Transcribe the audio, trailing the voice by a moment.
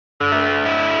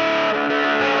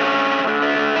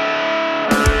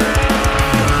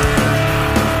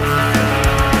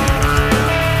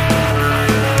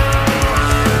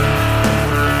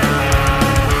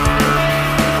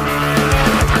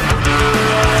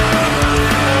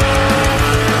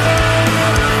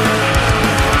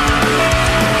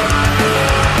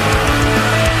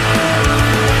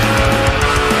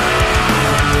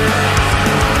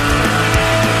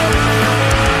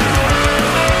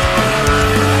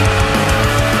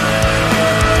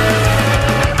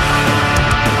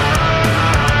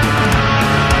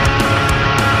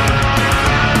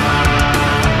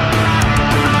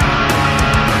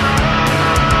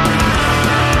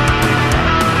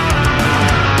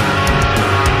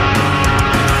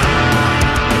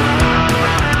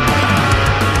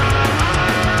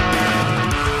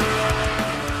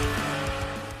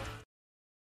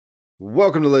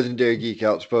Welcome to Legendary Geek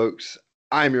Outs, folks.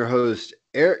 I'm your host,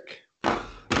 Eric.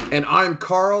 And I'm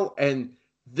Carl, and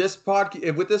with this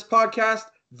podcast,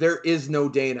 there is no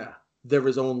Dana. There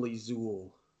is only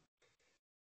Zool.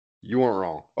 You weren't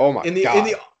wrong. Oh my in the god.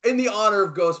 in the honor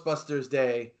of Ghostbusters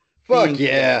Day. Fuck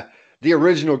yeah. The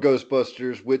original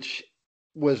Ghostbusters, which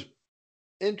was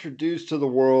introduced to the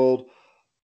world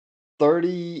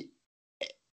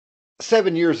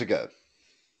 37 years ago.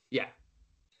 Yeah.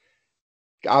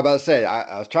 I was about to say,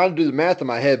 I was trying to do the math in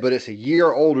my head, but it's a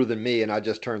year older than me, and I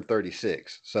just turned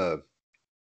 36. So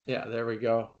yeah, there we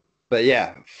go. But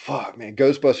yeah, fuck man,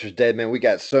 Ghostbusters Dead, man. We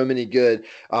got so many good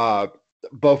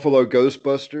Buffalo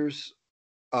Ghostbusters,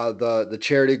 the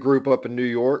charity group up in New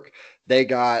York. They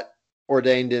got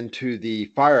ordained into the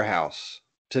firehouse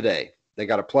today. They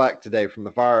got a plaque today from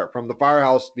the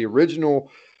firehouse, the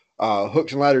original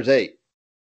Hooks and Ladders 8.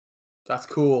 That's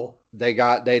cool. They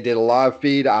did a live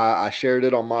feed. I shared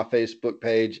it on my Facebook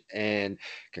page, and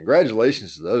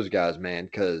congratulations to those guys, man,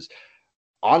 because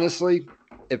honestly,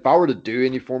 if I were to do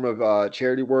any form of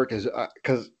charity work, is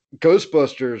because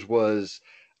Ghostbusters was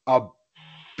a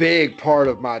big part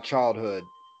of my childhood,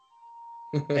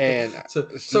 and so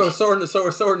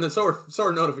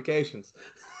notifications.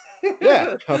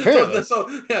 Yeah, apparently. So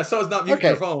it's not muting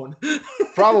your phone.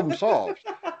 Problem solved.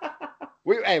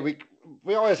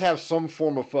 We always have some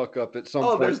form of fuck up at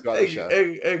some point throughout the show.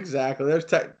 Exactly.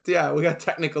 We got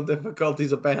technical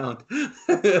difficulties abound.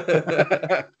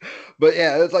 But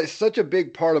yeah, it's like such a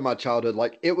big part of my childhood.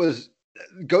 Like it was,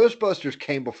 Ghostbusters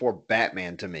came before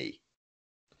Batman to me.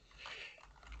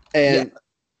 And yeah.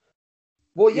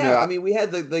 Well, yeah, I mean, we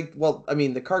had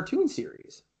the cartoon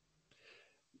series.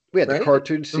 We had the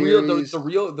cartoon series, the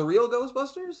real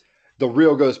Ghostbusters. The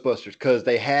real Ghostbusters, because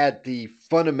they had the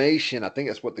Funimation, I think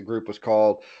that's what the group was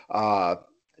called,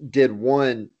 did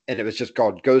one, and it was just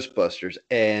called Ghostbusters.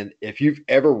 And if you've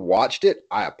ever watched it,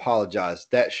 I apologize.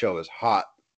 That show is hot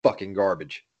fucking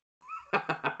garbage.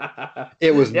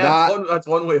 It was not. That's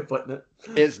one way of putting it.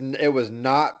 It was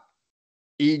not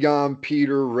Egon,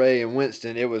 Peter, Ray, and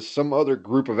Winston. It was some other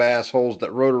group of assholes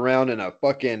that rode around in a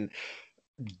fucking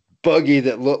buggy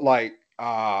that looked like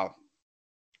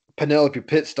Penelope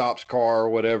Pitstop's car or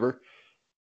whatever.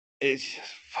 It's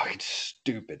just fucking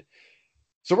stupid.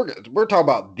 So we're talking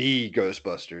about the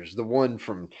Ghostbusters, the one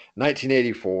from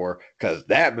 1984, because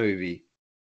that movie,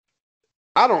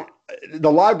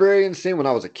 the librarian scene when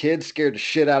I was a kid scared the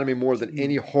shit out of me more than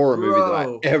any horror movie that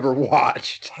I ever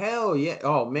watched. Hell yeah.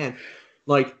 Oh man.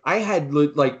 Like I had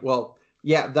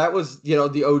that was, the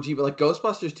OG, but like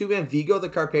Ghostbusters 2, man, Vigo the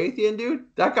Carpathian dude,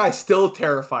 that guy still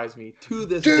terrifies me to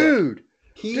this day.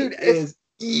 He is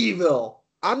evil.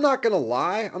 I'm not gonna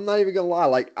lie. I'm not even gonna lie.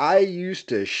 Like I used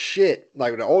to shit.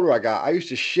 Like the older I got, I used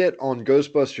to shit on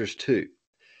Ghostbusters 2.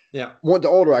 Yeah. The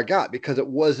older I got, because it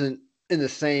wasn't in the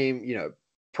same,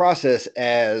 process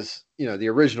as, the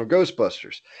original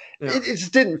Ghostbusters. Yeah. It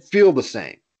just didn't feel the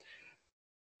same.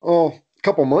 Oh, a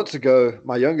couple months ago,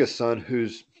 my youngest son,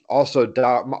 who's also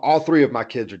all three of my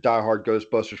kids are diehard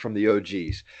Ghostbusters from the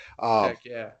OGs. Heck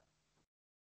yeah.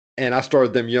 And I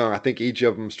started them young. I think each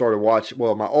of them started watching.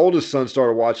 Well, my oldest son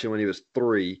started watching when he was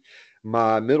 3.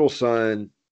 My middle son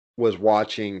was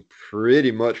watching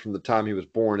pretty much from the time he was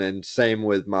born, and same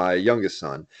with my youngest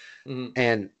son. Mm-hmm.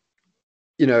 And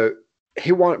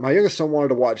my youngest son wanted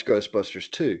to watch Ghostbusters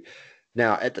too.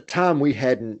 Now, at the time, we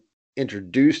hadn't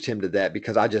introduced him to that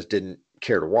because I just didn't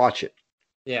care to watch it.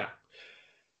 Yeah.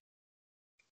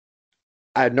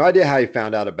 I had no idea how he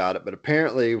found out about it, but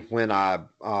apparently when I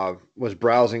was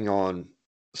browsing on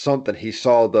something, he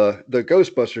saw the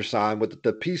Ghostbuster sign with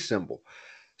the peace symbol.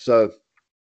 So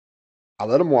I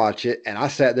let him watch it, and I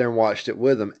sat there and watched it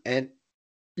with him. And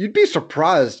you'd be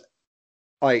surprised,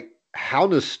 like, how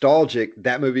nostalgic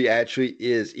that movie actually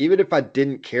is. Even if I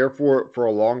didn't care for it for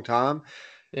a long time,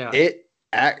 yeah, it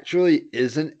actually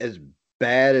isn't as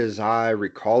bad as I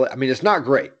recall it. I mean, it's not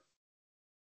great.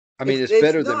 I mean, it's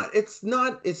better than... It's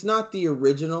not the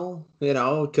original,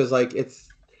 because like it's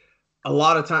a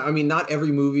lot of time. I mean, not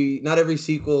every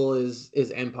sequel is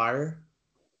Empire,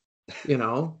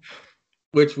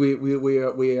 which we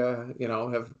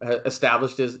have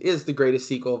established is the greatest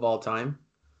sequel of all time.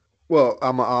 Well,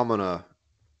 I'm gonna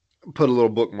put a little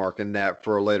bookmark in that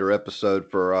for a later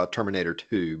episode for Terminator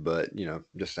 2, but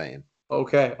just saying.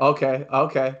 Okay.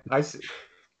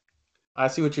 I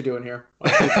see what you're doing here.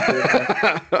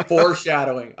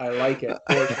 Foreshadowing. I like it.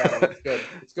 Foreshadowing.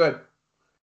 It's good.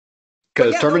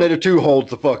 Because Terminator 2 holds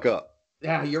the fuck up.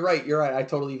 Yeah, you're right. I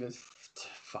totally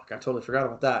forgot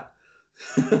about that.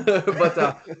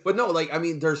 But no, like, I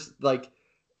mean, there's like,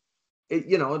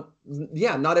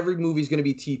 yeah, not every movie is going to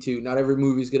be T2. Not every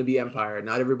movie is going to be Empire.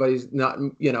 Not everybody's not,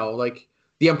 like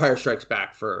The Empire Strikes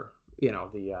Back for,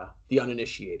 the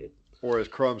uninitiated. Or as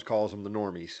Crumbs calls them, the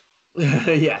normies.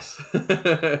 Yes.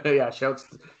 Yeah. Shouts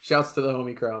to the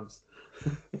homie Crumbs.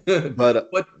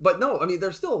 But but no, I mean,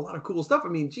 there's still a lot of cool stuff. I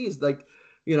mean, geez, like,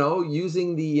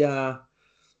 using the,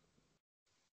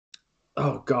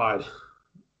 oh God,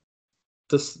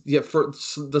 for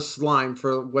the slime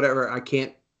for whatever, I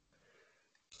can't.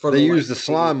 They use the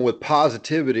slime with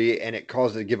positivity, and it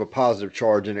caused it to give a positive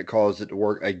charge, and it caused it to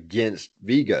work against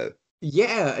Vigo.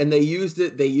 Yeah, and they used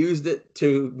it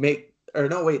to make, or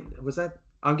no, wait, was that?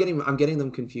 I'm getting them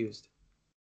confused.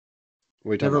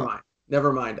 Never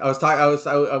mind. I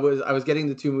was getting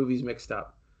the two movies mixed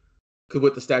up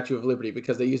with the Statue of Liberty,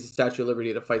 because they used the Statue of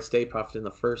Liberty to fight Stay Puft in the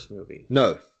first movie.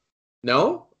 No?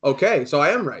 Okay, so I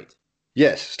am right.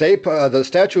 Yes, the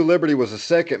Statue of Liberty was the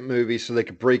second movie, so they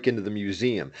could break into the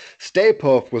museum. Stay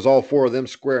Puft was all four of them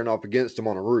squaring off against them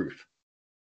on a roof.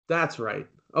 That's right.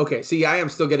 Okay, see, I am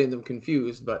still getting them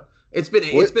confused, but it's been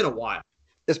a while.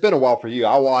 It's been a while for you.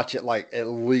 I watch it like at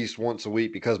least once a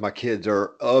week because my kids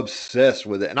are obsessed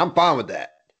with it, and I'm fine with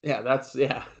that.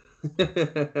 Yeah.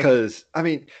 Because I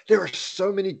mean, there are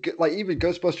so many good, like even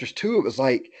Ghostbusters 2. It was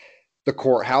like the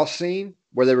courthouse scene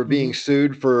where they were being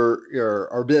sued for,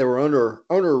 or they were under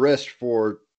arrest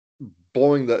for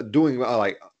doing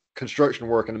like construction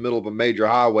work in the middle of a major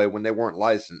highway when they weren't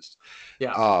licensed.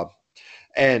 Yeah.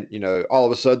 And all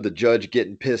of a sudden the judge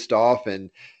getting pissed off and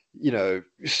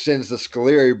sends the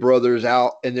Scoleri brothers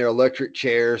out in their electric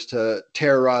chairs to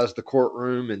terrorize the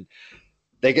courtroom, and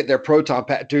they get their proton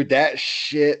pack. Dude, that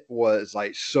shit was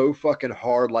like so fucking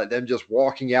hard. Like them just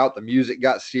walking out, the music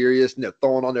got serious, and they're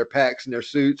throwing on their packs and their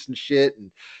suits and shit.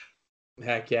 And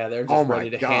heck yeah, they're just ready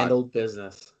to handle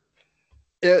business.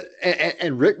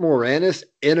 And Rick Moranis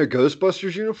in a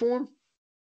Ghostbusters uniform.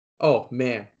 Oh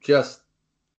man, just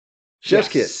chef's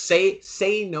kiss.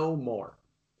 Say no more.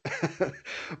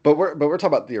 but we're talking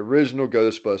about the original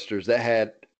Ghostbusters that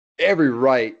had every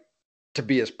right to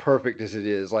be as perfect as it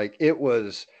is. Like, it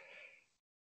was,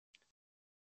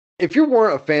 if you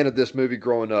weren't a fan of this movie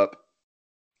growing up,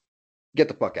 get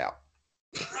the fuck out.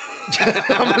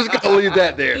 I'm just gonna leave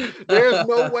that there. There's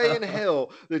no way in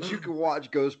hell that you can watch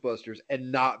Ghostbusters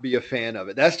and not be a fan of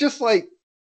it. That's just like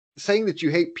saying that you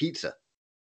hate pizza.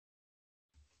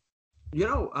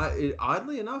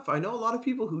 Oddly enough, I know a lot of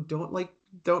people who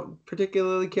don't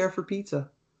particularly care for pizza.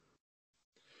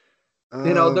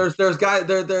 There's guys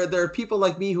there are people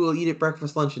like me who will eat it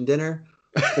breakfast, lunch, and dinner,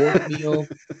 fourth meal,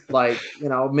 like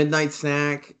midnight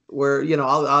snack. Where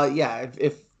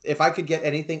if I could get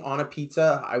anything on a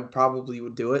pizza, I probably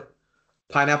would do it.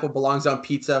 Pineapple belongs on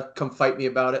pizza. Come fight me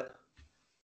about it.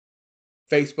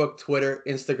 Facebook, Twitter,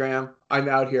 Instagram. I'm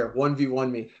out here.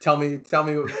 1v1 me. Tell me.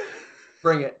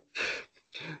 Bring it.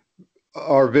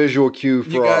 Our visual cue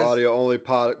for our audio-only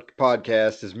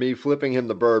podcast is me flipping him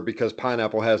the bird because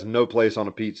pineapple has no place on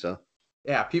a pizza.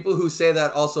 Yeah, people who say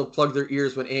that also plug their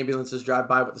ears when ambulances drive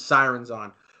by with the sirens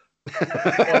on.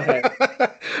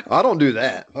 I don't do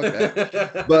that.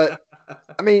 Okay. But,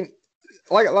 I mean,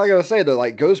 like I say, though,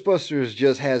 like Ghostbusters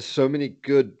just has so many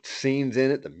good scenes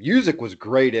in it. The music was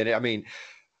great in it. I mean,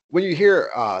 when you hear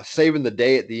Saving the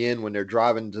Day at the end when they're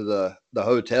driving to the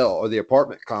hotel or the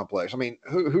apartment complex, I mean,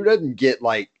 who doesn't get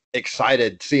like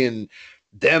excited seeing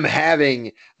them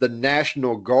having the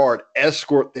National Guard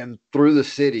escort them through the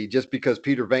city just because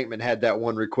Peter Venkman had that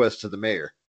one request to the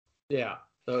mayor? Yeah.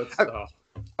 So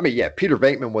I mean, yeah, Peter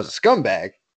Venkman was a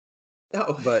scumbag.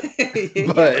 Oh, but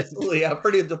yeah,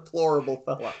 pretty deplorable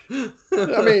fella.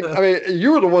 I mean,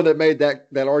 you were the one that made that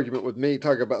argument with me,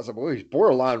 talking about well, he's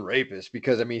borderline rapist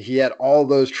because I mean he had all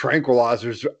those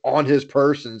tranquilizers on his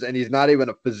persons and he's not even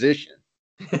a physician.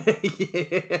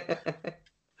 Yeah.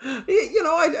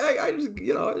 I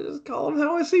just call him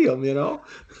how I see him,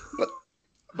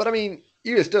 But I mean,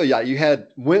 you had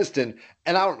Winston,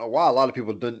 and I don't know why a lot of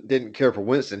people didn't care for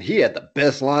Winston. He had the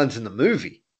best lines in the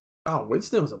movie. Oh,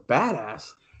 Winston was a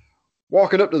badass.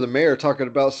 Walking up to the mayor talking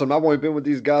about I've only been with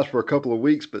these guys for a couple of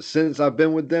weeks, but since I've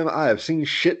been with them, I have seen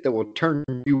shit that will turn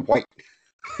you white.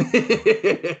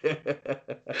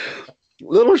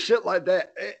 Little shit like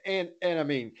that. And I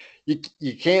mean,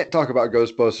 you can't talk about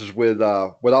Ghostbusters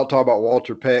without talking about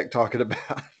Walter Peck talking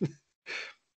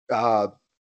about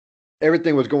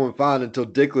everything was going fine until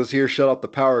Dickless here shut off the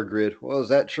power grid. Well, is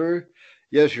that true?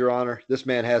 Yes, Your Honor. This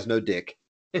man has no dick.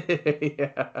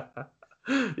 Yeah.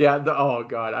 Oh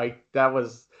God, that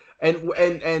was and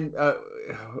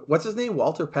what's his name?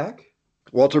 Walter Peck.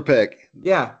 Walter Peck.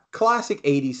 Yeah, classic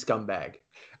 '80s scumbag.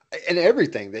 and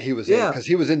everything that he was in, Yeah. because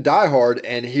he was in Die Hard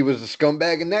and he was a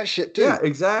scumbag in that shit too. Yeah,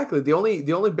 exactly. The only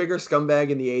bigger scumbag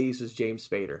in the 80s was James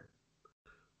Spader.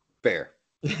 Fair.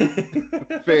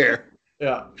 Fair.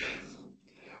 Yeah.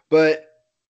 But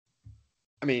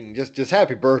I mean, just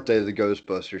happy birthday to the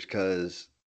Ghostbusters, because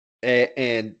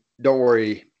and don't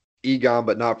worry, Egon,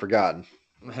 but not forgotten.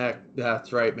 Heck,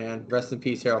 that's right, man. Rest in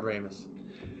peace, Harold Ramis.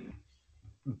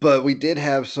 But we did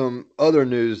have some other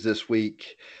news this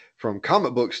week from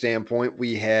comic book standpoint.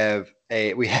 We have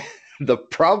the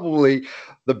probably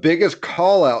the biggest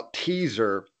call out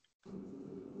teaser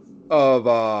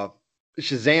of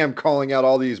Shazam calling out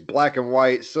all these black and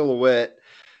white silhouette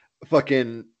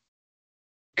fucking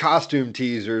costume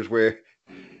teasers where it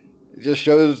just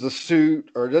shows the suit,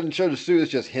 or it doesn't show the suit.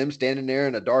 It's just him standing there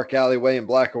in a dark alleyway in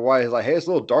black and white. He's like, "Hey, it's a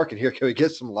little dark in here. Can we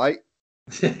get some light?"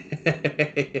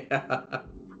 Yeah.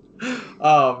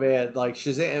 Oh man, like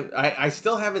Shazam. I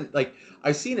still haven't like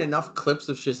I've seen enough clips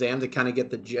of Shazam to kind of get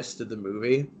the gist of the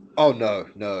movie. Oh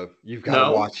no, you've got to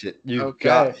No? watch it. You've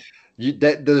got Okay. you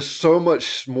that there's so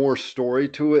much more story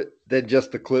to it than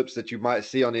just the clips that you might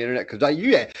see on the internet. Because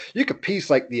you could piece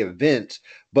like the events,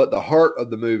 but the heart of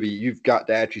the movie you've got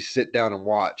to actually sit down and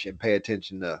watch and pay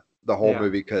attention to the whole Yeah.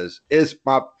 movie, because it's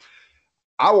my.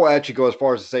 I will actually go as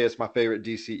far as to say it's my favorite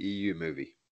DCEU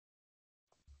movie.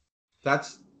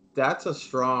 That's a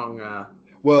strong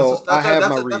Well, I have my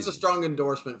that's a reasons. strong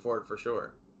endorsement for it for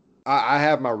sure. I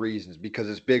have my reasons because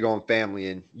it's big on family,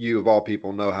 and you of all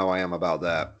people know how I am about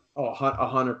that. Oh,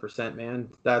 100%, man.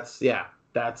 That says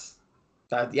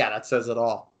it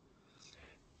all.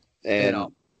 You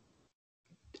know.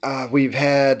 And we've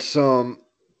had some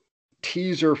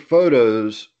teaser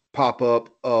photos pop up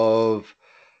of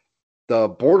the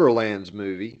Borderlands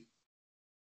movie.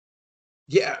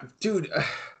 Yeah, dude.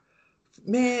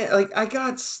 Man, like I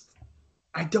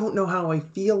don't know how I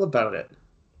feel about it.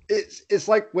 It's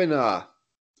like when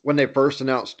they first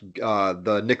announced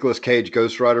the Nicolas Cage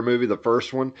Ghost Rider movie, the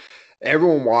first one.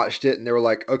 Everyone watched it and they were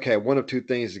like, "Okay, one of two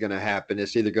things is going to happen.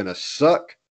 It's either going to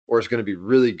suck or it's going to be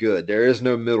really good. There is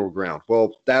no middle ground."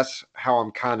 Well, that's how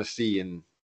I'm kind of seeing,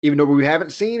 even though we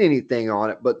haven't seen anything on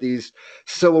it, but these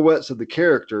silhouettes of the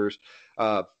characters.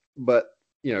 But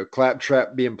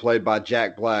Claptrap being played by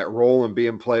Jack Black, Roland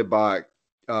being played by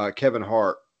Kevin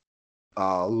Hart,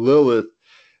 Lilith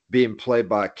being played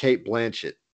by Kate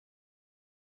Blanchett.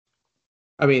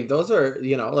 I mean, those are,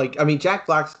 Jack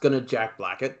Black's gonna Jack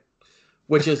Black it,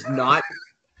 which is not.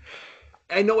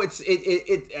 I know it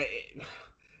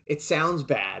sounds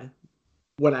bad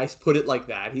when I put it like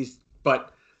that.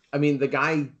 But I mean, the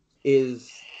guy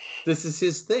this is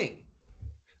his thing.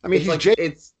 I mean,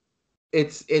 it's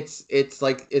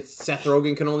like Seth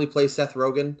Rogen can only play Seth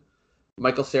Rogen.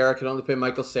 Michael Cera can only play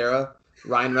Michael Cera.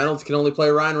 Ryan Reynolds can only play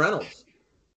Ryan Reynolds.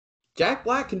 Jack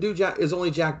Black is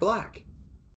only Jack Black.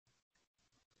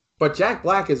 But Jack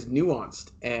Black is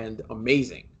nuanced and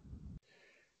amazing.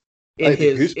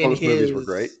 Goosebumps movies were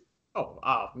great.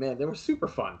 Oh man, they were super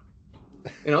fun.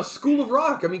 School of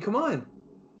Rock. I mean, come on.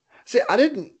 See,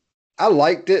 I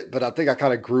liked it, but I think I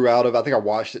kind of grew out of it. I think I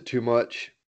watched it too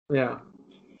much. Yeah.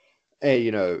 Hey,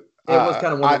 it was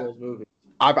kind of one of those movies.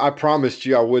 I promised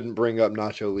you I wouldn't bring up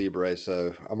Nacho Libre,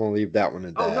 so I'm gonna leave that one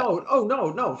at that. Oh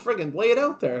no, friggin' lay it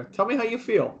out there. Tell me how you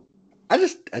feel.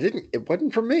 It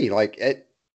wasn't for me. Like it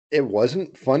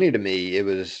wasn't funny to me. It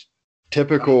was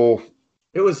typical.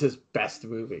 It was his best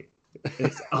movie.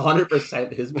 It's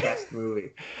 100% his best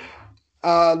movie.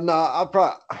 No, I'll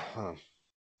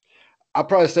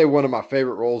probably say one of my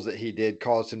favorite roles that he did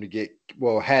caused him to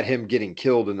had him getting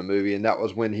killed in the movie, and that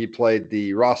was when he played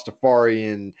the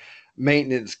Rastafarian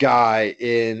maintenance guy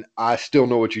in I Still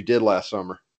Know What You Did Last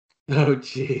Summer. Oh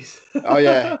jeez. Oh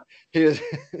yeah. He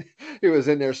was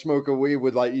in there smoking weed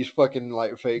with like these fucking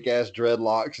like fake ass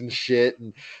dreadlocks and shit,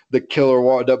 and the killer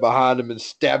walked up behind him and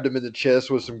stabbed him in the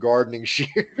chest with some gardening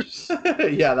shears.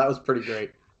 Yeah, that was pretty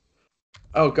great.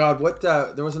 Oh God, what?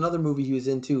 There was another movie he was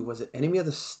in too. Was it Enemy of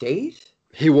the State?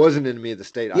 He was an Enemy of the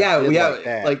State. Yeah,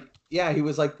 he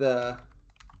was like the.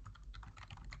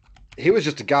 He was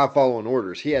just a guy following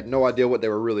orders. He had no idea what they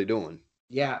were really doing.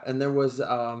 Yeah, and there was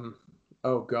oh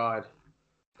God,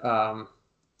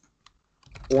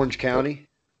 Orange County.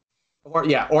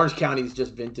 Orange County is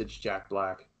just vintage Jack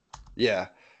Black. Yeah,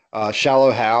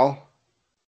 Shallow Hal.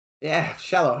 Yeah,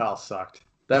 Shallow Hal sucked.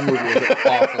 That movie was an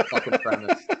awful fucking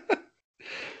premise.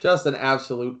 Just an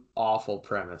absolute awful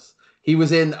premise. He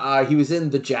was in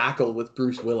The Jackal with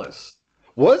Bruce Willis.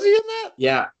 Was he in that?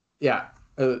 Yeah.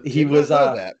 He was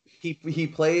that. He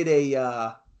played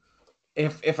a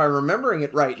if I'm remembering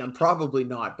it right, and I'm probably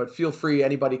not, but feel free,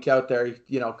 anybody out there,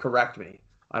 correct me.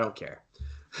 I don't care.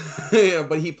 Yeah,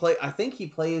 but I think he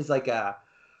plays like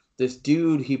this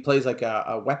dude. He plays like uh,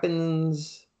 a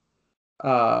weapons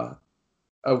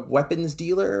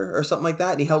dealer or something like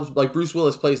that. And he helps, like Bruce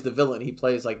Willis plays the villain. He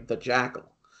plays like the Jackal,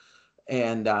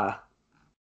 and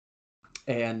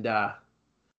and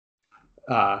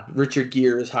Richard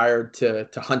Gere is hired to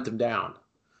hunt him down.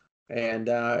 And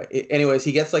anyways,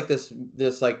 he gets like this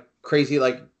like crazy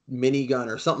like minigun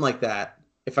or something like that.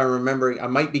 If I'm remembering, I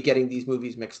might be getting these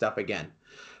movies mixed up again.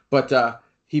 But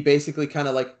he basically kind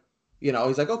of like,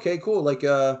 he's like, okay, cool, like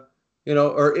or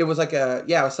it was like it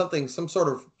was something, some sort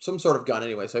of gun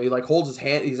anyway. So he like holds his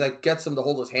hand, he's like gets him to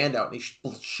hold his hand out, and he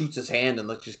shoots his hand and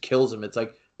like just kills him. It's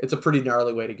like it's a pretty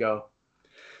gnarly way to go.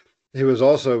 He was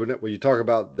also, when you talk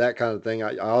about that kind of thing,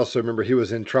 I also remember he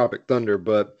was in Tropic Thunder,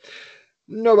 but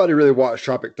nobody really watched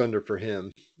Tropic Thunder for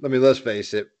him. I mean, let's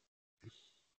face it.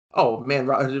 Oh man,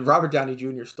 Robert Downey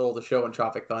Jr. stole the show in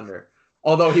Tropic Thunder.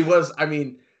 Although he was, I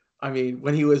mean,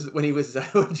 when he was when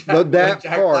That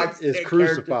Jack part Black's is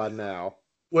crucified now.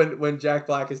 When Jack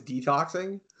Black is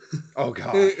detoxing. Oh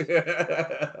God.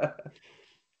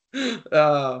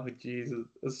 Oh Jesus,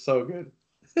 it's so good.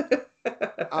 I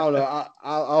don't know.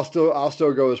 I'll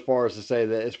still go as far as to say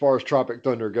that as far as Tropic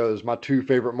Thunder goes, my two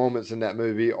favorite moments in that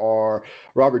movie are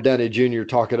Robert Downey Jr.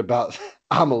 talking about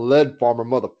 "I'm a lead farmer,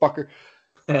 motherfucker,"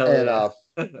 Hell and yeah.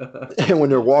 and when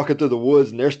they're walking through the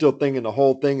woods and they're still thinking the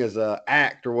whole thing is a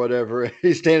act or whatever.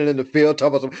 He's standing in the field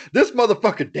talking about this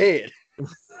motherfucker dead.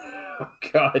 Oh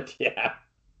God, yeah.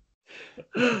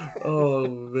 Oh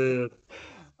man.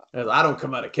 As I don't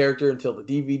come out of character until the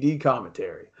DVD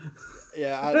commentary.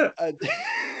 Yeah,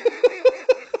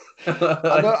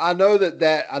 I know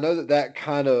that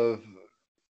kind of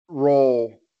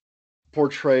role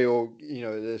portrayal,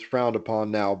 is frowned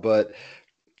upon now, but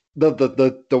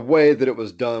the way that it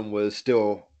was done was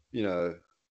still, an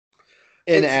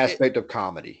aspect of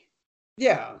comedy.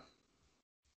 Yeah.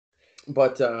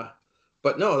 But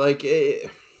no, like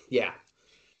yeah.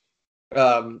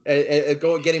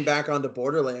 Getting back onto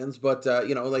Borderlands, but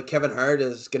like Kevin Hart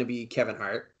is going to be Kevin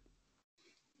Hart.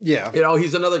 Yeah,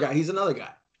 He's another guy. He's another guy.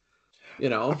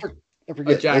 I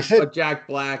forget. They said A Jack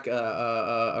Black,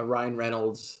 a Ryan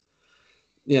Reynolds.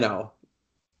 they a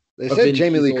said Vin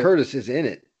Jamie Lee Diesel. Curtis is in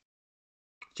it.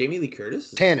 Jamie Lee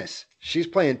Curtis. Tannis. She's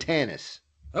playing Tannis.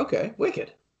 Okay,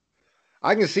 wicked.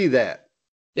 I can see that.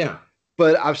 Yeah.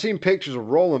 But I've seen pictures of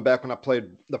Roland back when I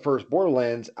played the first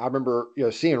Borderlands. I remember,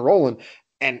 seeing Roland,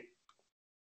 and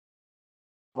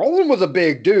Roland was a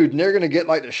big dude, and they're going to get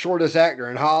like the shortest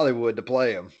actor in Hollywood to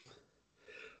play him.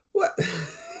 What?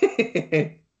 Yeah,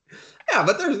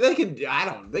 but they could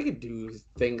do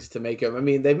things to make him. I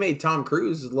mean, they've made Tom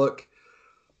Cruise look,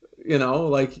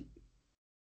 look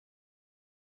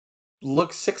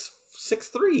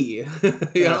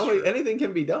 6'3". Like anything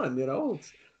can be done.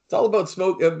 It's all about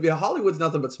smoke. Hollywood's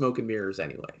nothing but smoke and mirrors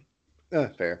anyway.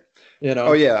 Fair.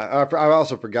 Oh yeah, I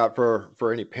also forgot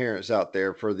for any parents out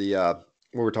there for the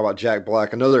when we're talking about Jack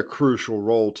Black, another crucial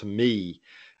role to me,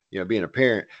 being a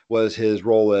parent, was his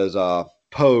role as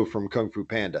Po from Kung Fu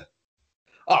Panda.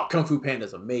 Oh, Kung Fu Panda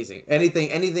is amazing.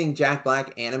 Anything Jack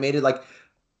Black animated like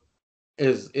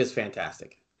is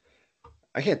fantastic.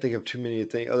 I can't think of too many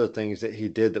other things that he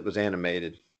did that was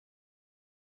animated.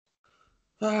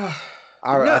 Nothing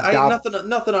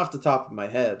off the top of my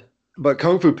head. But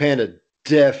Kung Fu Panda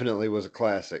definitely was a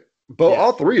classic. But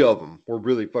all three of them were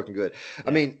really fucking good. Yeah.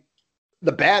 I mean,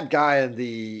 the bad guy in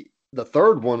the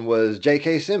third one was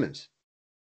J.K. Simmons.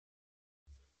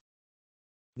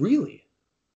 Really?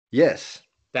 Yes.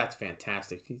 That's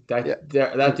fantastic.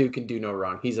 That dude can do no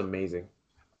wrong. He's amazing.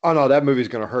 Oh no, that movie's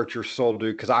gonna hurt your soul,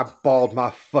 dude, because I bawled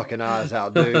my fucking eyes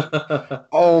out, dude.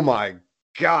 Oh my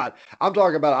God. I'm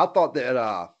talking about, I thought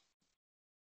that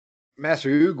Master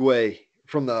Oogway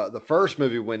from the first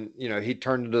movie, when he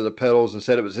turned into the pedals and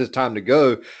said it was his time to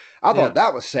go, I thought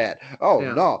that was sad.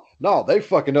 Oh no, they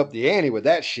fucking up the ante with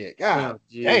that shit. God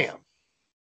damn.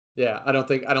 Yeah, I don't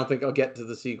think I'll get to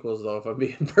the sequels though, if I'm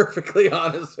being perfectly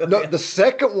honest. No, the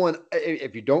second one,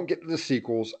 if you don't get to the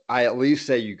sequels, I at least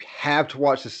say you have to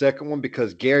watch the second one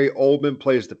because Gary Oldman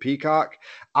plays the Peacock.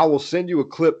 I will send you a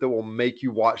clip that will make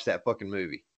you watch that fucking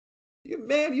movie.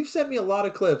 Man, you've sent me a lot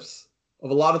of clips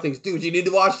of a lot of things. Dude, you need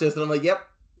to watch this. And I'm like, yep.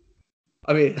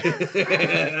 I mean,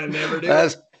 I never do.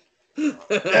 That's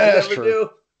true.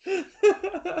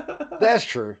 That's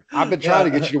true. I've been trying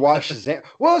to get you to watch Shazam.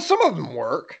 Well, some of them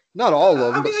work. Not all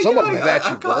of them, but some of them have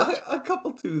actually worked. A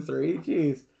couple, 2, 3.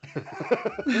 Jeez.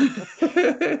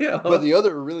 But the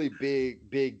other really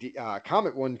big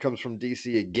comic one comes from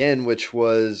DC again, which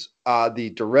was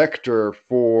the director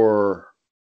for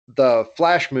the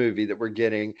Flash movie that we're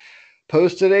getting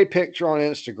posted a picture on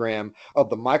Instagram of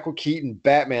the Michael Keaton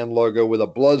Batman logo with a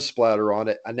blood splatter on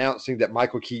it, announcing that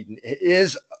Michael Keaton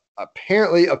is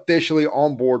apparently officially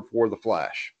on board for The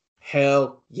Flash.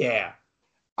 Hell yeah.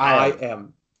 I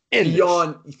am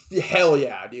beyond hell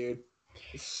yeah, dude.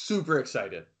 Super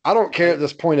excited. I don't care at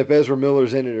this point if Ezra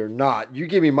Miller's in it or not. You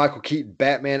give me Michael Keaton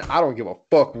Batman, I don't give a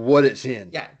fuck what it's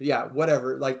in. Yeah,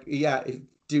 whatever. Like, yeah,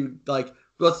 dude, like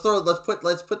let's put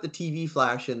the TV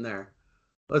Flash in there.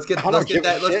 Let's get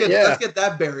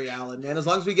that Barry Allen, man. As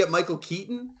long as we get Michael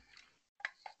Keaton,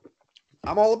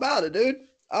 I'm all about it, dude.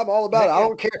 I'm all about it. I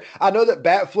don't care. I know that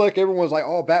Batfleck, everyone's like,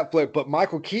 oh, Batfleck, but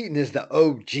Michael Keaton is the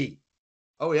OG.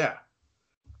 Oh yeah,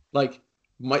 like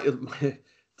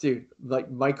dude,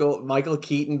 like Michael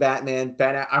Keaton, Batman.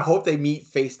 I hope they meet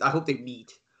I hope they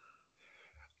meet.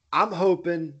 I'm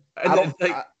hoping.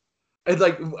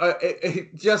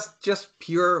 Just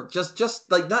pure,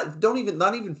 just like not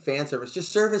even fan service,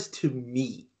 just service to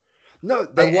me. No,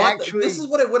 this is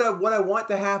what I want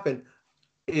to happen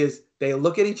is they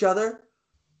look at each other,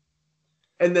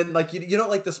 and then like you know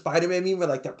like the Spider-Man meme where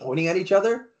like they're pointing at each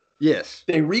other. Yes,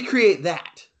 they recreate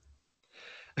that,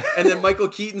 and then Michael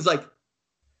Keaton's like,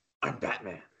 "I'm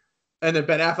Batman," and then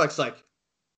Ben Affleck's like,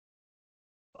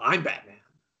 "I'm Batman."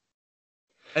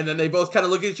 And then they both kind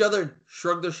of look at each other and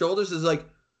shrug their shoulders. Is like,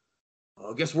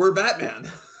 well, I guess we're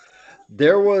Batman.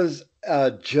 There was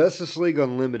a Justice League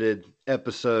Unlimited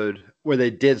episode where they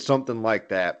did something like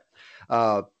that.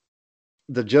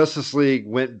 The Justice League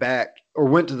went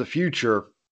to the future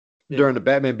during the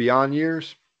Batman Beyond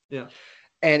years. Yeah.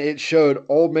 And it showed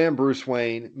old man Bruce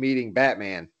Wayne meeting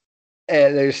Batman.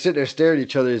 And they sit there staring at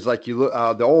each other. It's like, you look,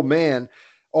 the old man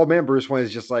Bruce Wayne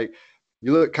is just like,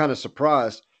 you look kind of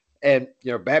surprised. And,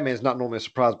 you know, Batman's not normally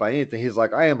surprised by anything. He's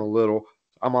like, I am a little.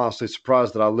 I'm honestly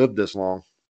surprised that I lived this long.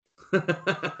 I'm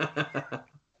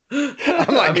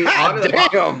like,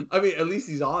 damn. I mean, at least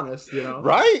he's honest, you know?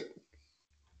 Right?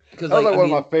 Because that was one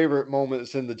of my favorite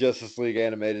moments in the Justice League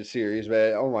animated series,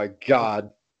 man. Oh, my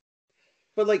God.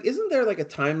 But, like, isn't there, like, a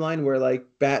timeline where, like,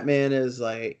 Batman is,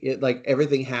 like,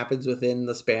 everything happens within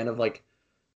the span of, like,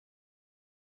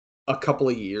 a couple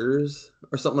of years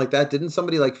or something like that? Didn't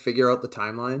somebody like figure out the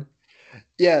timeline?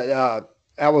 Yeah,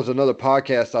 that was another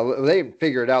podcast. They didn't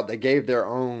figure it out. They gave their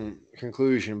own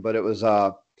conclusion, but it was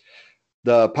the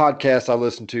podcast I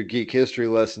listened to, Geek History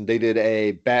Lesson. They did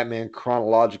a Batman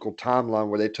chronological timeline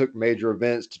where they took major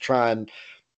events to try and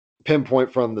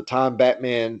pinpoint from the time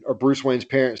Batman or Bruce Wayne's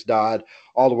parents died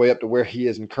all the way up to where he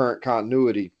is in current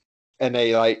continuity. And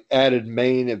they like added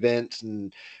main events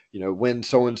and, you know, when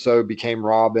so-and-so became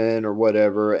Robin or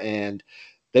whatever. And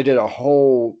they did a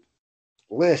whole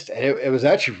list, and it was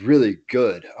actually really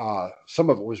good. Some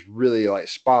of it was really like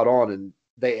spot on, and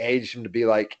they aged him to be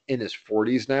like in his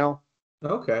 40s now.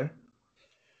 Okay.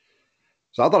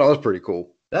 So I thought it was pretty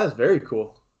cool. That is very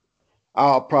cool.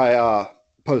 I'll probably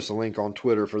post a link on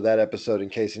Twitter for that episode in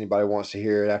case anybody wants to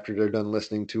hear it after they're done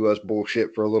listening to us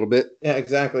bullshit for a little bit. Yeah,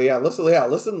 exactly. Yeah,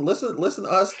 listen to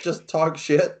us just talk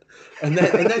shit, and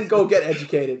then go get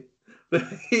educated.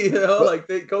 You know, like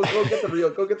go get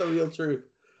the real truth.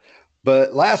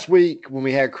 But last week when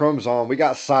we had Crumbs on, we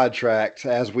got sidetracked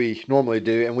as we normally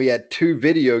do, and we had 2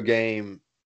 video game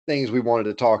things we wanted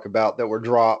to talk about that were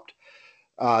dropped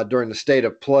during the State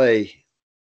of Play.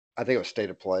 I think it was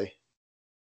State of Play.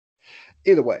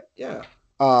 Either way. Yeah.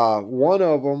 One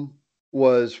of them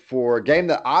was for a game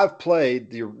that I've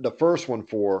played the first one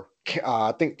for,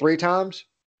 I think 3 times.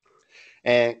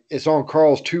 And it's on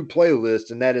Carl's 2 playlist,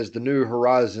 and that is the new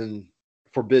Horizon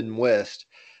Forbidden West.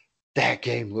 That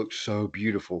game looks so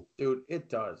beautiful. Dude, it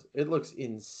does. It looks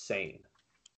insane.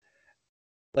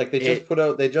 Like they just put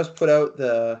out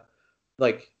the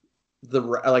a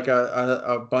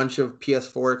bunch of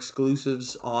PS4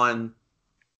 exclusives onto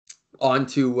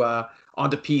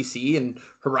PC, and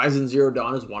Horizon Zero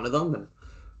Dawn is one of them. And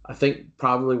I think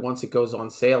probably once it goes on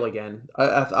sale again,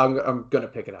 I'm gonna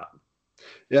pick it up.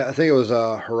 Yeah, I think it was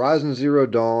Horizon Zero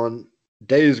Dawn,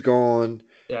 Days Gone,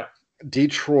 yeah,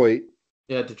 Detroit.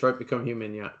 Yeah, Detroit Become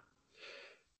Human. Yeah.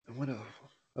 What else?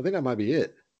 I think that might be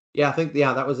it. Yeah, I think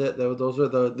that was it. Those are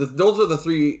the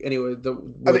 3 anyway.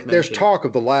 I mean, there's talk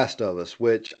of The Last of Us,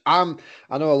 which I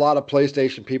know a lot of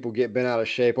PlayStation people get bent out of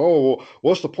shape. Oh, well,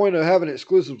 what's the point of having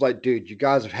exclusives? Like, dude, you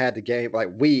guys have had the game. Like,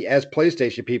 we as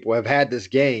PlayStation people have had this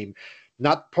game,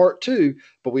 not part 2,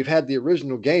 but we've had the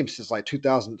original game since like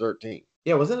 2013.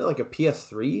 Yeah, wasn't it like a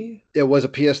PS3? It was a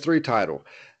PS3 title.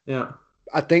 Yeah.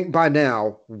 I think by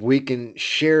now we can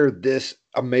share this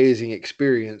amazing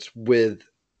experience with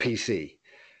PC.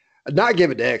 Not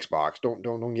give it to Xbox.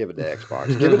 Don't give it to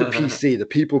Xbox. Give it to PC, the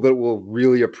people that will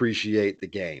really appreciate the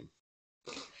game.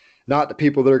 Not the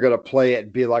people that are going to play it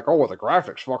and be like, oh, well, the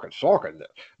graphics fucking sucking.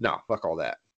 No, fuck all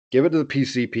that. Give it to the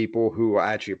PC people who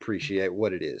actually appreciate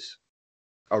what it is.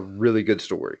 A really good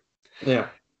story. Yeah.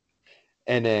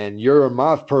 And then you're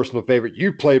my personal favorite.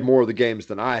 You played more of the games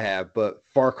than I have, but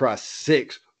Far Cry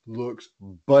 6 looks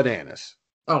bananas.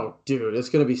 Oh, dude, it's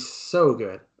gonna be so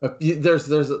good. There's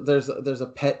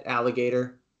a pet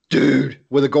alligator, Dude,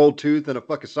 with a gold tooth and a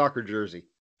fucking soccer jersey.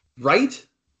 right?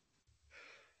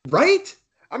 Right?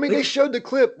 I mean, they Like, showed the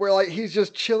clip where like he's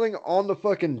just chilling on the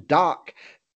fucking dock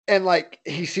and like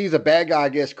he sees a bad guy, I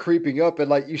guess, creeping up, and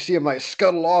like you see him like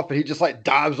scuttle off and he just like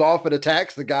dives off and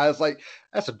attacks the guy. It's like,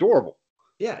 that's adorable.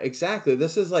 yeah, exactly.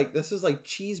 This is like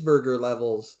cheeseburger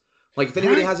levels. Like if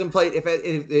anybody Right. hasn't played,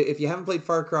 if you haven't played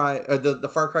Far Cry, the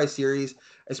Far Cry series,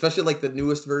 especially like the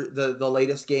newest the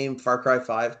latest game, Far Cry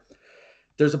 5,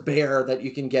 there's a bear that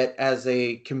you can get as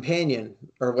a companion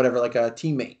or whatever, like a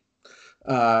teammate.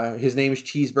 His name is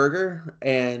Cheeseburger,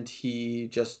 and he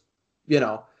just, you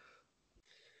know,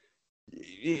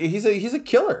 he's a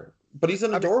killer, but he's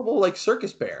an I mean, adorable like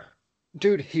circus bear.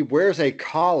 dude, he wears a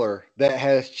collar that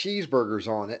has cheeseburgers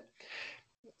on it.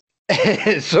 And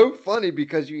it's so funny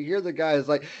because you hear the guy is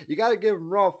like, you got to give him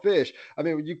raw fish. I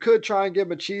mean, you could try and give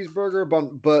him a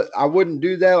cheeseburger, but I wouldn't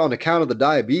do that on account of the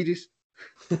diabetes.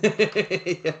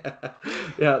 Yeah,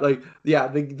 yeah, like yeah.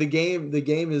 The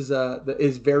game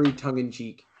is very tongue in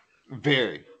cheek.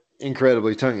 Very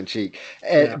incredibly tongue in cheek.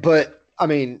 Yeah. But I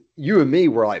mean, you and me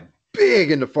were like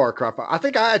big into Far Cry 5. I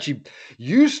think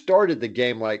you started the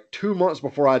game like 2 months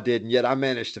before I did, and yet I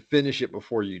managed to finish it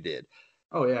before you did.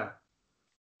 Oh yeah.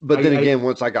 But then I again,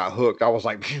 once I got hooked, I was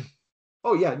like,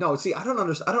 Oh yeah, no. See, I don't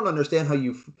understand how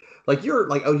like you're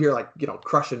like out here like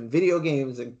crushing video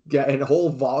games and yeah, and whole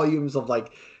volumes of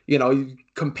like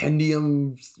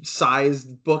compendium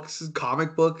sized books,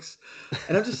 comic books,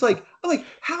 and I'm like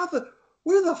how the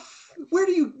where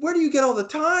do you get all the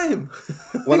time?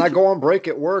 when I go on break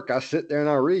at work, I sit there and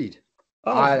I read.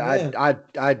 Oh I,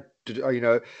 man,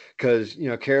 because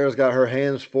Kara's got her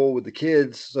hands full with the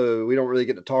kids, so we don't really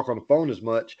get to talk on the phone as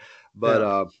much. But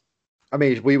yeah, I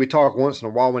mean, we talk once in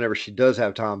a while whenever she does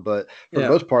have time. But for the yeah,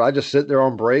 most part, I just sit there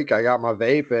on break. I got my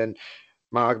vape and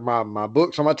my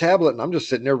books on my tablet, and I'm just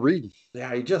sitting there reading.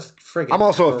 yeah. You just I'm friggin'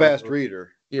 also a fast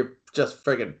reader. you're just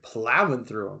friggin' plowing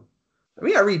through them. I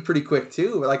mean, I read pretty quick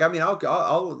too. Like, I mean,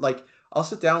 I'll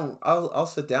sit down. I'll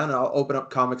sit down and I'll open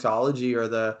up Comixology or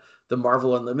the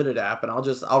Marvel Unlimited app, and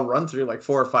I'll run through like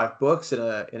 4 or 5 books in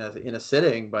a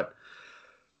sitting. But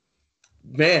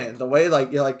man, the way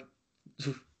like you're like,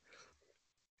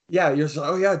 yeah, you're so,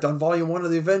 oh yeah, done volume 1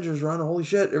 of the Avengers run. Holy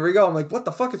shit, here we go. I'm like, what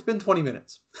the fuck? It's been 20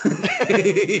 minutes.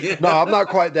 No, I'm not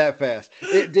quite that fast.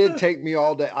 It did take me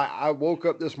all day. I woke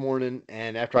up this morning,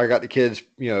 and after I got the kids,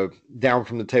 down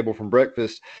from the table from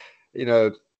breakfast, you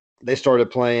know, they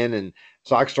started playing, and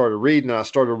so I started reading. And I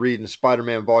started reading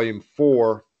Spider-Man Volume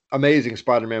 4, Amazing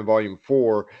Spider-Man Volume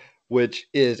 4, which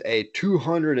is a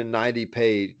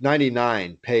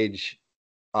 99 page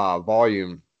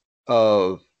volume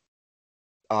of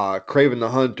Craven the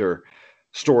Hunter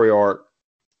story arc,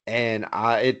 and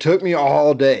it took me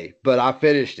all day, but I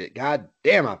finished it. God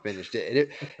damn, I finished it.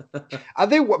 I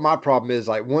think what my problem is,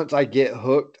 like, once I get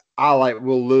hooked, I like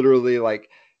will literally like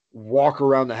walk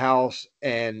around the house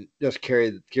and just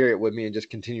carry it with me and just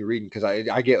continue reading because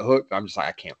I get hooked. I'm just like,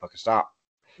 I can't fucking stop.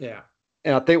 Yeah.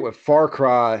 And I think with Far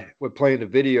Cry, with playing the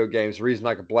video games, the reason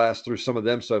I can blast through some of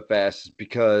them so fast is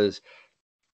because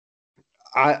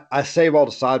I save all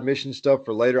the side mission stuff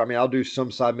for later. I mean, I'll do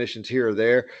some side missions here or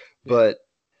there, Yeah. but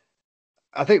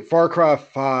I think Far Cry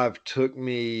 5 took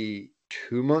me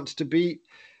 2 months to beat.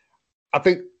 I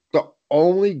think the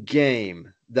only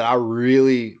game that I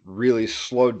really, really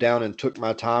slowed down and took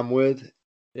my time with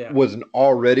Yeah. was an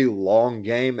already long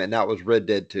game, and that was Red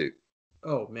Dead 2.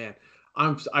 Oh man,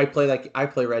 I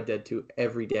play Red Dead 2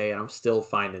 every day, and I'm still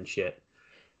finding shit.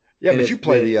 Yeah, And but it's been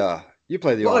you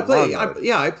play the well, online mode.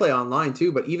 I play online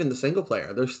too, but even the single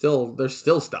player, there's still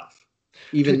stuff.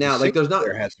 Even Dude, the now, like single there's not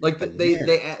player has to be like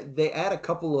bananas. they add a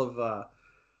couple of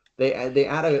they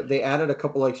added a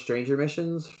couple like stranger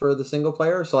missions for the single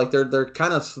player, so like they're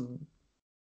kind of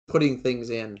putting things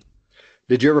in.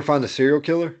 Did you ever find the serial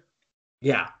killer?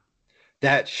 Yeah,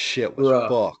 That shit was bruh,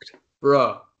 fucked.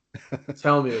 bruh,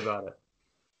 tell me about it.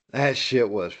 That shit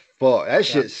was fucked. That Yeah,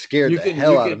 shit scared you the can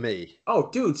hell you out of can. me. Oh,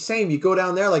 dude, same. You go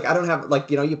down there, like I don't have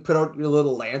like you put out your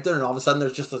little lantern, and all of a sudden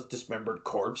there's just a dismembered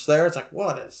corpse there. It's like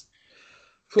what is?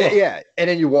 Phew. Yeah, and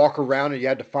then you walk around and you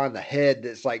had to find the head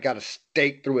that's like got a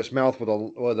stake through its mouth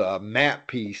with a map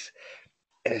piece,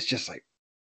 and it's just like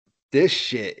this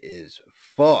shit is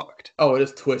fucked. Oh, it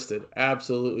is twisted.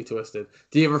 Absolutely twisted.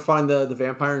 Do you ever find the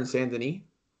vampire in Saint Denis?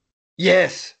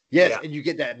 Yes, yes, Yeah. and you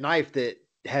get that knife that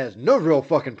has no real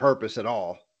fucking purpose at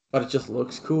all. But it just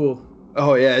looks cool.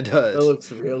 Oh yeah, it It does.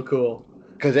 looks real cool.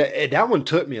 Because that one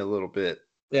took me a little bit.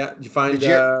 Yeah. Did you find Did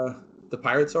you? the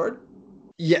pirate sword?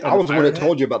 Yeah, Or I the was the one that pirate hat?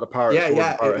 told you about the pirate Yeah, sword and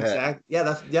yeah, pirate hat. exact.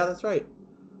 Yeah, that's right.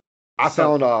 I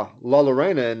So found La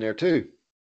Lorena in there too.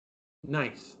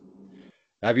 nice.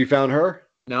 Have you found her?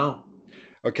 No.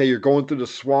 Okay, you're going through the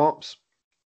swamps,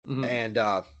 Hmm.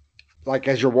 and like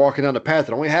as you're walking down the path,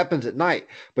 it only happens at night,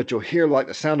 but you'll hear like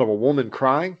the sound of a woman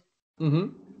crying. Hmm.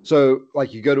 So,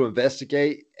 like, you go to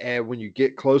investigate, and when you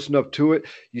get close enough to it,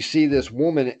 you see this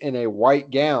woman in a white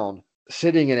gown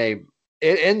sitting in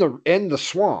the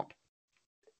swamp,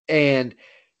 and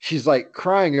she's like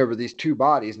crying over these two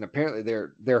bodies, and apparently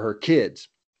they're her kids,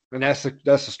 and that's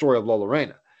the story of La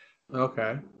Lorena.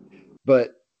 Okay.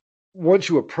 But once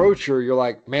you approach her, you're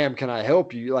like, "Ma'am, can I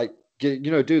help you?" Like, do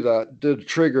the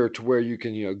trigger to where you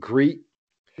can greet.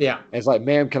 Yeah. And it's like,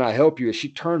 "Ma'am, can I help you?" And she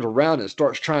turns around and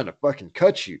starts trying to fucking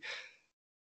cut you.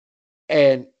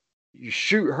 And you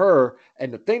shoot her.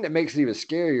 And the thing that makes it even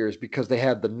scarier is because they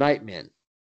have the Nightmen.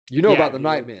 You know Yeah, about the dude.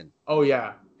 Nightmen. Oh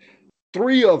yeah.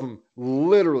 Three of them,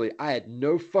 literally, I had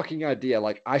no fucking idea.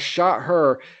 Like, I shot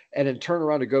her and then turned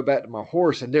around to go back to my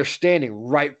horse, and they're standing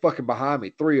right fucking behind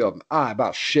me. Three of them. I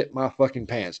about shit my fucking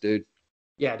pants, dude.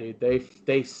 Yeah, dude.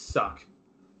 They suck.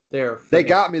 They're They freaking.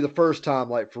 got me the first time,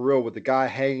 like for real, with the guy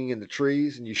hanging in the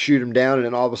trees, and you shoot him down, and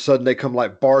then all of a sudden they come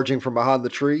like barging from behind the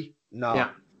tree. No, Yeah.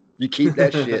 you keep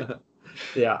that shit.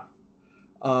 Yeah.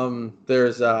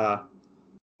 There's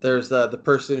the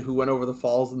person who went over the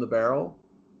falls in the barrel.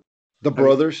 The Have you?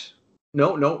 brothers.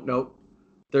 No, no, no.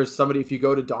 There's somebody. If you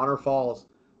go to Donner Falls,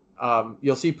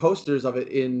 you'll see posters of it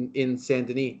in Saint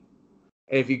Denis.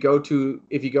 And if you go to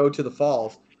the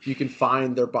falls, you can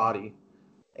find their body.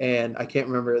 And I can't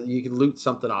remember. You can loot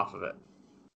something off of it.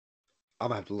 I'm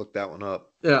gonna have to look that one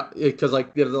up. Yeah, because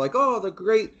like they're like, oh, the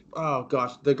great, oh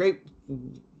gosh, the great,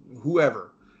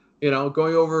 whoever,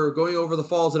 going over the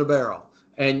falls in a barrel,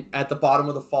 and at the bottom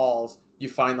of the falls, you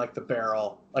find like the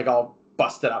barrel, like all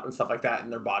busted up and stuff like that,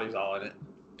 and their bodies all in it.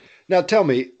 Now tell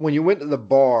me, when you went to the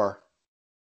bar,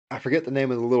 I forget the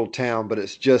name of the little town, but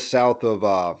it's just south of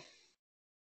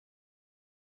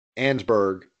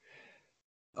Ansburg.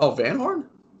 Oh, Van Horn?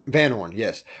 Van Horn,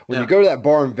 yes. When you Yeah. go to that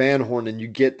bar in Van Horn and you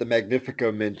get the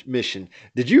Magnifico mission,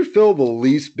 did you feel the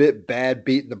least bit bad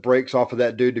beating the brakes off of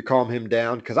that dude to calm him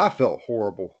down? Because I felt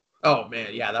horrible. Oh man,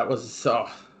 yeah, that was so.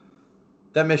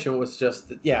 That mission was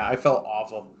just, yeah, I felt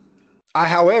awful. I,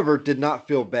 however, did not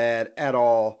feel bad at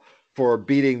all for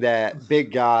beating that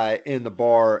big guy in the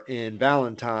bar in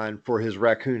Valentine for his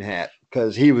raccoon hat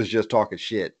because he was just talking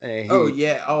shit. And Oh he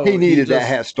yeah, he oh he needed that just,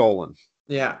 hat stolen.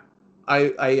 yeah,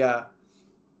 I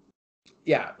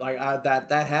yeah, like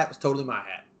that hat was totally my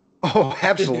hat. Oh, you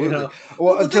absolutely. know.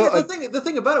 Well, Well, the thing, until the thing, the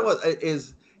thing about it was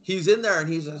is he's in there and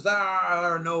he says, "Ah,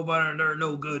 they're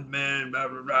no good men. Blah,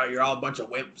 blah, blah. You're all a bunch of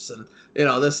wimps, and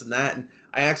this and that." And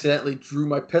I accidentally drew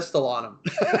my pistol on him,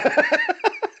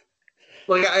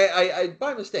 like I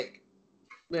by mistake,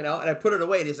 and I put it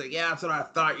away. And he's like, "Yeah, that's what I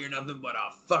thought. You're nothing but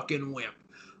a fucking wimp."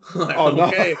 I'm like, oh no,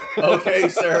 okay, okay,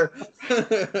 sir.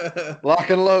 lock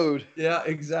and load. Yeah,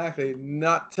 exactly.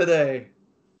 Not today.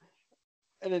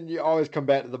 And then you always come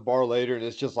back to the bar later, and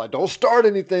it's just like, don't start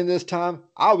anything this time.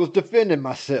 I was defending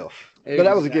myself, but Exactly.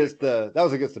 that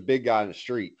was against the big guy in the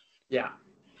street. Yeah.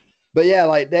 But yeah,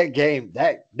 like that game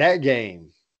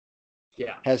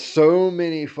Yeah. has so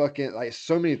many fucking like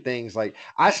so many things. Like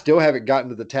I still haven't gotten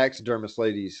to the taxidermist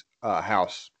lady's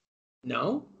house.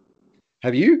 No.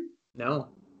 Have you? No.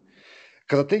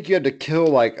 Because I think you had to kill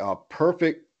like a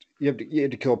perfect. You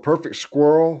had to kill a perfect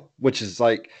squirrel, which is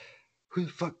like who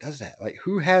the fuck does that? Like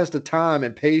who has the time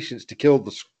and patience to kill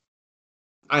the?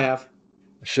 I have.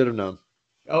 I should have known.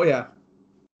 Oh yeah.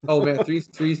 Oh man,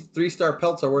 three-star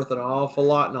pelts are worth an awful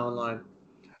lot in online.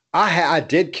 I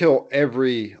did kill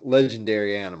every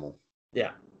legendary animal,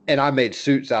 Yeah. and I made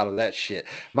suits out of that shit.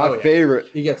 My Oh yeah.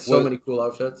 favorite You get so was many cool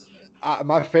outfits.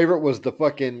 the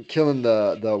fucking killing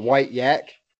the white yak,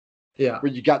 Yeah.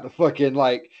 where you got the fucking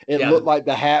like it Yeah. looked like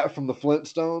the hat from the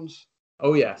Flintstones,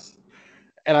 Oh yes.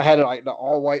 and I had like the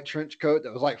all white trench coat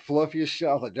that was like fluffy as shit.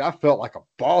 I was like, dude, I felt like a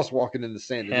boss walking into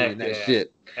San Denis in Heck that yeah.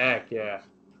 shit. Heck yeah.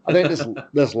 I think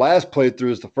this last playthrough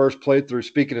is the first playthrough.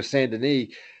 Speaking of Saint Denis,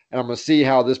 and I'm gonna see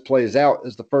how this plays out.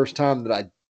 Is the first time that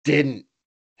I didn't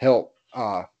help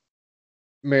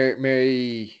Mary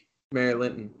Mary Mary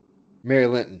Linton. Mary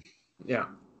Linton. Yeah.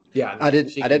 Yeah. I No.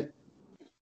 didn't. She I can.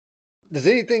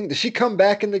 didn't. Does she come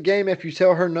back in the game if you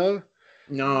tell her no?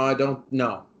 No, I don't.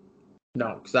 No.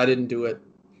 No, because I didn't do it.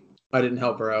 I didn't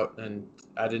help her out, and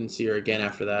I didn't see her again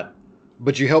after that.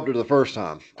 But you helped her the first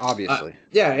time, obviously.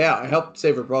 Yeah, I helped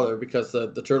save her brother because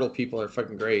the turtle people are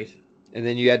fucking great. And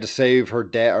then you had to save her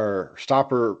dad or stop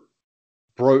her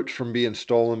brooch from being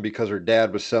stolen because her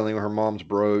dad was selling her mom's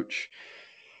brooch.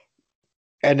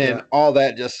 And then Yeah, all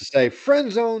that just to say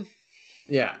friend zone.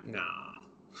 yeah, nah.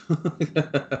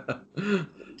 But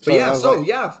So I yeah, was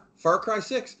like, Far Cry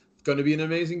 6. It's going to be an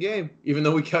amazing game, even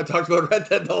though we talked about Red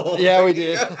Dead the whole yeah, we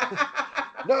thing. did.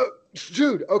 No,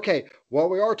 dude, okay. While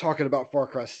we are talking about Far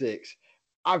Cry 6,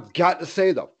 I've got to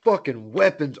say the fucking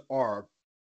weapons are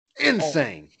Oh,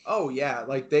 insane. oh yeah,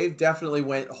 like they've definitely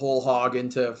went whole hog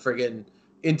into friggin'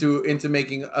 into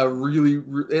making a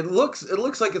it looks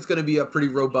like it's going to be a pretty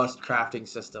robust crafting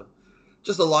system.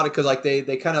 Just a lot of because like they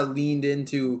kind of leaned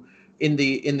into in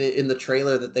the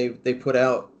trailer that they put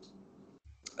out.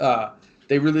 Uh,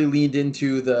 they really leaned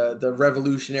into the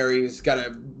revolutionaries got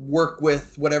to work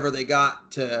with whatever they got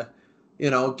to,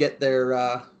 get their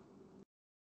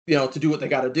to do what they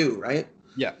got to do, right?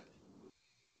 Yeah.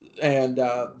 And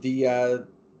the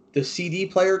CD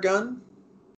player gun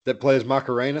That plays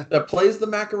Macarena. that plays the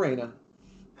Macarena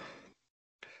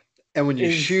And when you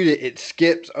is shoot it, it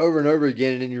skips over and over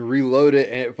again, and then you reload it,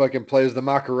 and it fucking plays the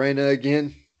Macarena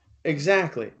again.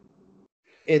 exactly.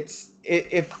 If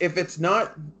it's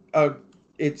not a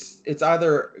it's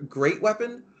either a great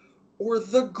weapon or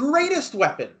the greatest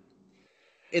weapon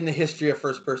in the history of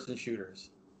first person shooters.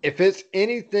 If it's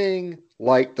anything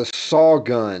like the saw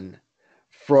gun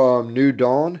from New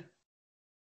Dawn,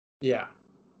 Yeah.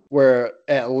 where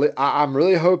I'm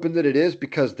really hoping that it is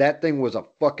because that thing was a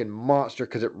fucking monster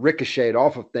because it ricocheted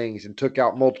off of things and took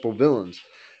out multiple villains. So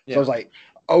I Yeah. was like,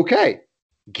 okay,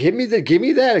 give me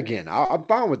that again. I'm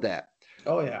fine with that.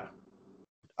 Oh yeah.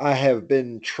 I have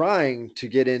been trying to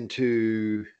get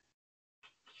into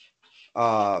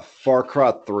Far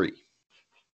Cry 3.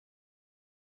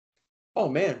 Oh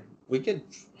man, we can,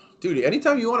 dude.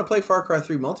 Anytime you want to play Far Cry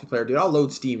 3 multiplayer, dude, I'll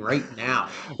load Steam right now.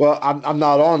 Well, I'm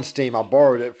not on Steam. I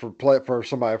borrowed it for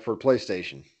somebody for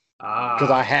PlayStation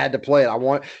because I Ah, had to play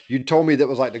it. You told me that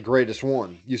was like the greatest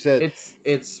one.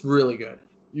 it's really good.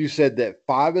 You said that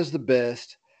 5 is the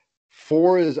best,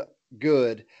 4 is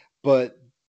good, but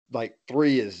like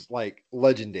 3 is like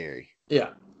legendary. Yeah,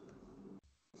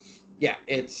 yeah.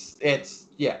 It's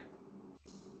yeah.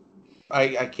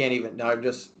 I can't even. No, I'm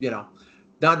just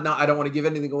not. I don't want to give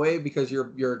anything away because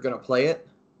you're gonna play it.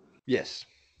 Yes.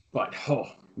 But oh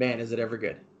man, is it ever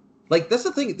good? Like that's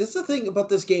the thing. That's the thing about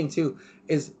this game too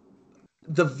is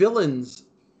the villains.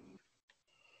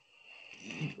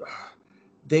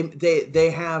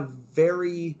 They have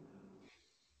very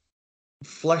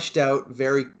fleshed out,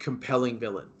 very compelling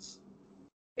villains,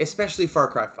 especially Far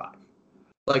Cry 5.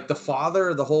 Like the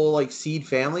father, the whole like Seed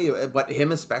family, but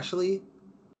him especially.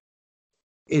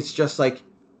 It's just like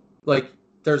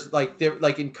there's like they're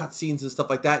like in cutscenes and stuff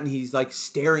like that, and he's like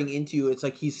staring into you. It's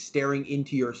like he's staring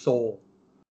into your soul.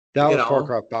 That You was Far know?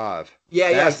 Cry 5.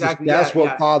 Yeah, exactly. That's what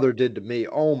Yeah, Father did to me.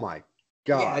 Oh my yeah,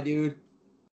 god. dude.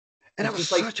 And that It's was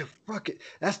just like such a fucking.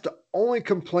 That's the only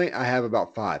complaint I have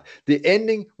about 5. The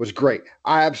ending was great.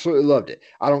 I absolutely loved it.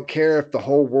 I don't care if the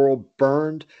whole world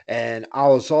burned and I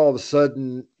was all of a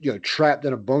sudden, trapped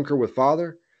in a bunker with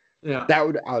Father. yeah, I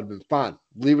would have been fine.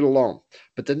 Leave it alone.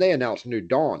 But then they announced New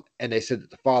Dawn and they said that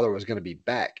the father was going to be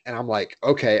back. And I'm like,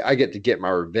 okay, I get to get my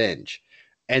revenge.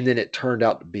 And then it turned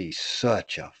out to be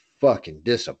such a fucking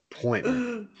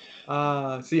disappointment.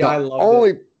 see, The I loved it.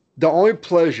 only the only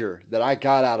pleasure that I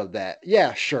got out of that,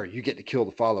 yeah, sure, you get to kill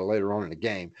the father later on in the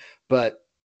game, but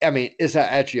I mean, is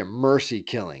that actually a mercy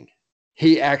killing?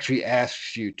 He actually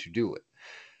asks you to do it.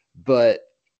 But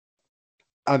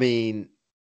I mean,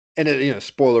 and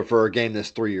spoiler for a game that's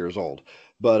 3 years old.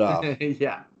 But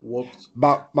Yeah. Whoops.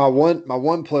 my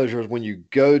one pleasure is when you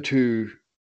go to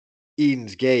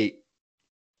Eden's Gate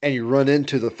and you run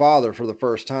into the father for the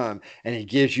first time and he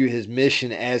gives you his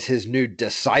mission as his new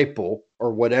disciple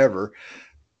or whatever.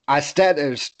 I sat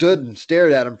there, stood and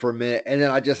stared at him for a minute, and then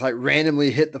I just like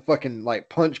randomly hit the fucking like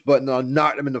punch button and I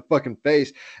knocked him in the fucking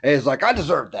face. And it's like, I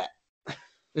deserve that.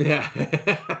 Yeah.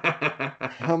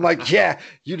 I'm like, yeah,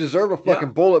 you deserve a Yeah.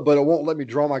 fucking bullet, but it won't let me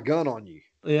draw my gun on you.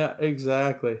 Yeah.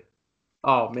 Exactly.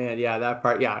 Oh man, yeah, that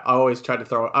part. Yeah, I always try to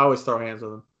throw. I always throw hands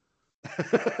with him.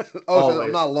 Oh, so I'm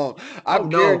Always. not alone. Oh I'm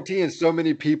no. guaranteeing so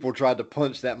many people tried to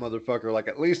punch that motherfucker like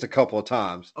at least a couple of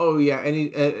times. Oh yeah,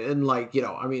 and like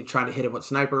I mean, trying to hit him with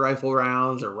sniper rifle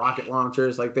rounds or rocket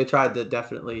launchers. Like they tried to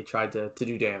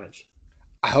do damage.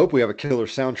 I hope we have a killer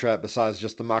soundtrack besides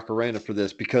just the Macarena for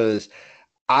this because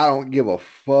I don't give a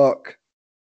fuck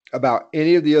about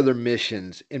any of the other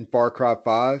missions in Far Cry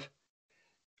 5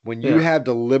 when you have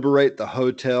to liberate the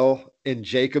hotel in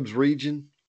Jacob's region.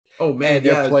 Oh man, and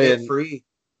they're playing Get Free.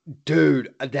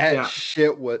 Dude,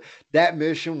 that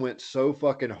mission went so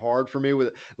fucking hard for me with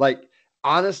it. Like,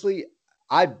 honestly,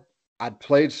 I'd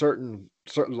played certain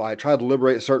like tried to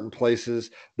liberate certain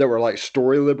places that were like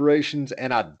story liberations,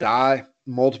 and I'd die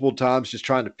multiple times just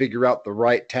trying to figure out the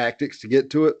right tactics to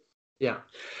get to it. Yeah.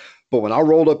 But when I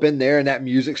rolled up in there and that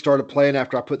music started playing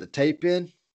after I put the tape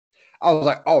in, I was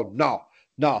like, oh no.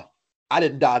 I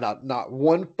didn't die not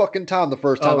one fucking time the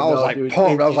first time. I was like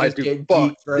pumped. I was like, dude,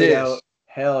 fuck this. Out.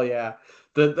 Hell yeah.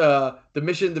 The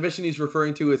mission he's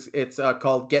referring to is it's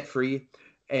called Get Free.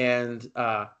 And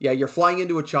you're flying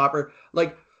into a chopper.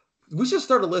 Like, we should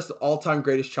start a list of all-time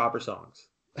greatest chopper songs.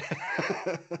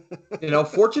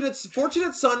 Fortunate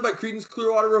Son by Creedence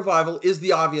Clearwater Revival is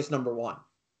the obvious number one.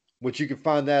 Which you can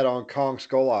find that on Kong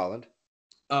Skull Island.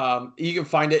 You can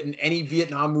find it in any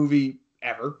Vietnam movie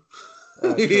ever.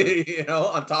 On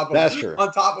top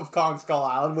of Kong Skull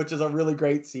Island, which is a really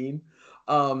great scene.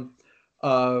 Forrest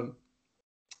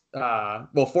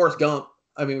Gump.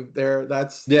 I mean,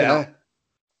 that's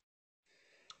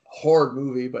horror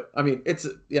movie, but I mean, it's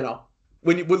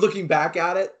when we're looking back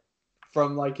at it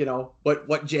from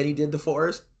what Jenny did to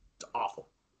Forrest, it's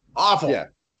awful. Yeah,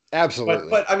 absolutely.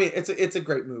 But I mean, it's a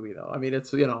great movie though. I mean,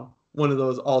 it's one of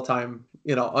those all-time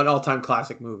an all-time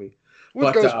classic movie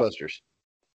with Ghostbusters.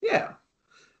 Yeah.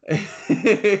 yeah.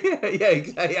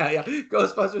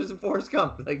 Ghostbusters and Forrest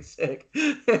Gump, like sick.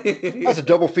 That's a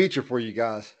double feature for you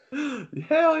guys.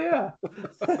 Hell yeah.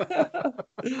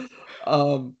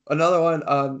 Another one,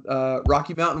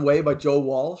 Rocky Mountain Way by Joe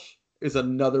Walsh is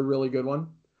another really good one.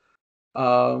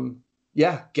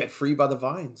 Get Free by the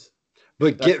Vines.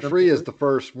 But Get Free is the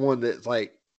first one that's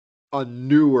like a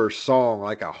newer song,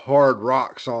 like a hard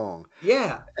rock song.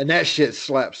 Yeah. And that shit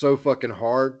slaps so fucking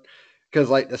hard. Because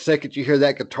like the second you hear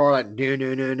that guitar, like no,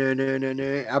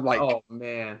 I'm like, oh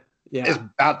man, yeah, it's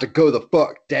about to go the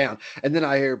fuck down. And then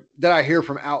I hear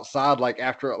from outside, like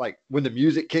after like when the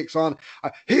music kicks on,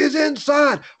 he's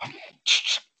inside.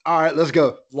 All right, let's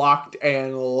go. Locked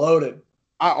and loaded.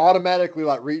 I automatically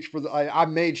like reach for I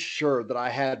made sure that I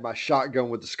had my shotgun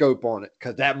with the scope on it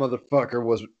because that motherfucker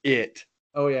was it.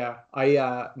 Oh yeah,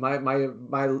 I my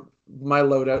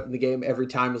loadout in the game every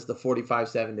time is the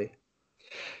 45-70.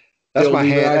 That's my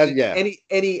hand. Yeah.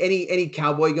 Any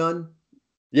cowboy gun.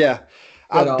 Yeah.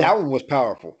 That one was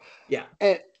powerful. Yeah.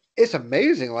 And it's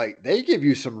amazing. Like they give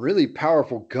you some really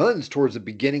powerful guns towards the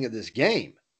beginning of this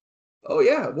game. Oh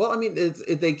yeah. Well, I mean,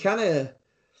 they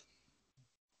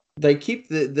keep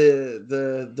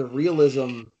the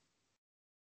realism.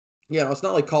 It's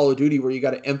not like Call of Duty where you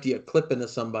got to empty a clip into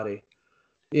somebody.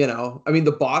 I mean,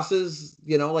 the bosses,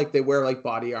 like they wear like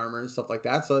body armor and stuff like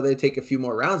that, so they take a few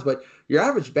more rounds. But your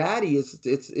average baddie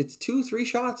it's 2-3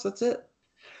 shots. That's it.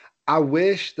 I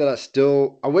wish that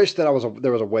there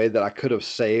was a way that I could have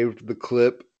saved the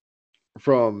clip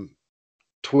from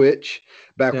Twitch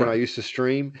back when I used to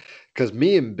stream, because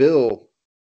me and Bill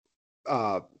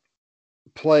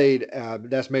played.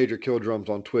 That's Major Kill Drums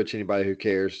on Twitch. Anybody who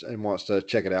cares and wants to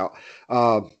check it out.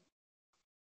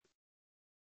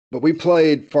 But we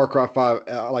played Far Cry 5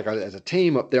 as a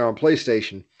team up there on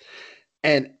PlayStation,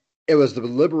 and it was the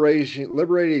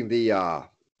liberating the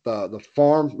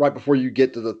farm right before you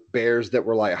get to the bears that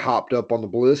were like hopped up on the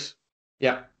Bliss.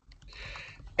 Yeah.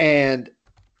 And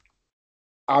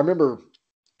I remember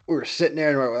we were sitting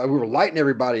there and we were lighting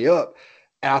everybody up,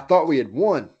 and I thought we had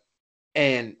won.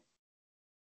 And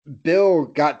Bill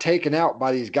got taken out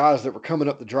by these guys that were coming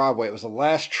up the driveway. It was the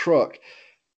last truck,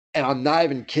 and I'm not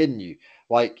even kidding you.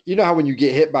 Like, you know how when you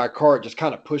get hit by a car, it just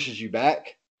kind of pushes you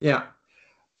back? Yeah.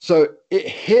 So it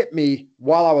hit me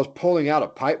while I was pulling out a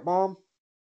pipe bomb.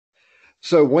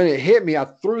 So when it hit me, I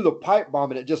threw the pipe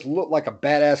bomb and it just looked like a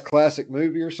badass classic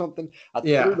movie or something. I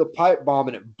threw the pipe bomb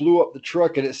and it blew up the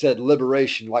truck and it said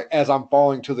liberation. Like as I'm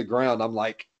falling to the ground, I'm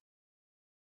like,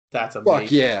 that's amazing.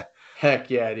 Fuck yeah. Heck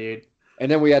yeah, dude. And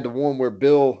then we had the one where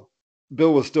Bill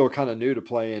was still kind of new to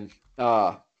playing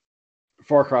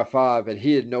Far Cry 5, and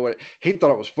he didn't know it. He thought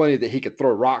it was funny that he could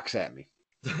throw rocks at me.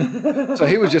 So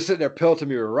he was just sitting there pelting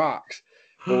me with rocks.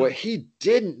 But what he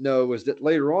didn't know was that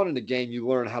later on in the game, you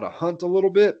learn how to hunt a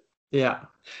little bit. Yeah.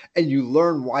 And you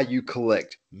learn why you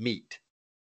collect meat.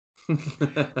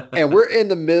 And we're in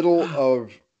the middle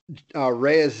of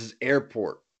Reyes'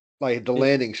 airport, like the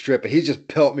landing strip, and he's just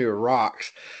pelting me with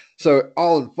rocks. So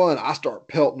all in fun, I start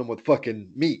pelting him with fucking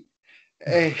meat.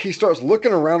 And he starts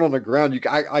looking around on the ground.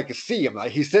 I can see him.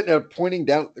 Like, he's sitting there pointing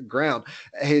down at the ground.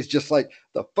 And he's just like,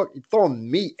 the fuck, you throwing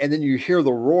meat. And then you hear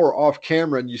the roar off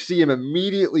camera and you see him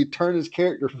immediately turn his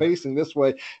character facing this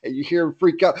way. And you hear him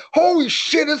freak out. Holy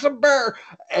shit, it's a bear.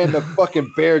 And the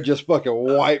fucking bear just fucking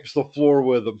wipes the floor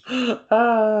with him. And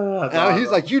awesome. he's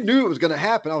like, you knew it was going to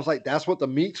happen. I was like, that's what the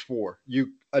meat's for.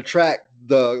 You attract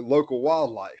the local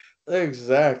wildlife.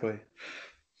 Exactly.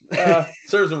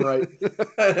 Serves him right.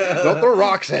 Don't throw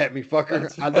rocks at me,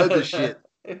 fucker. I know this shit.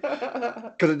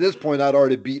 Because at this point, I'd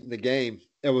already beaten the game.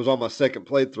 It was on my second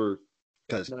playthrough.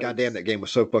 Because goddamn, that game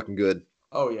was so fucking good.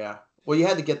 Oh yeah. Well, you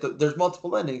had to get there's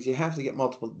multiple endings. You have to get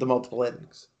multiple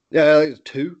endings. Yeah, I think it's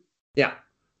 2. Yeah.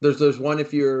 There's one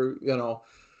if you're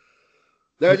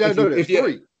There's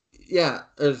 3. Yeah.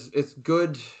 It's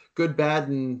good, bad,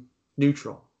 and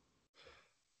neutral.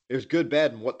 It was good,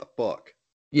 bad, and what the fuck.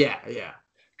 Yeah.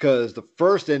 Because the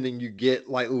first ending you get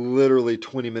like literally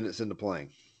 20 minutes into playing.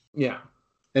 Yeah.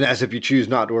 And that's if you choose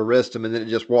not to arrest him, and then it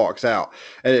just walks out.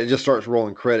 And it just starts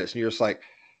rolling credits, and you're just like,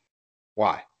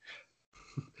 why?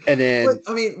 And then...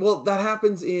 that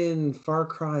happens in Far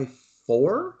Cry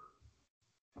 4?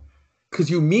 Because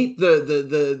you meet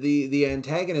the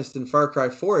antagonist in Far Cry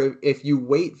 4 if you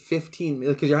wait 15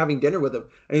 minutes, because you're having dinner with him,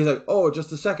 and he's like, oh,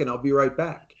 just a second, I'll be right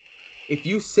back. If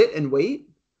you sit and wait,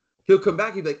 he'll come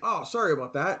back. He'll be like, "Oh, sorry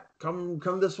about that. Come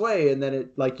this way," and then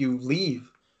you leave,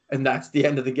 and that's the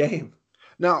end of the game.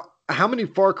 Now, how many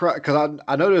Far Cry? Because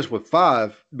I noticed with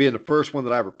 5 being the first one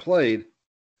that I ever played,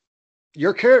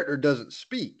 your character doesn't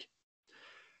speak.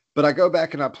 But I go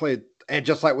back and I played, and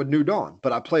just like with New Dawn,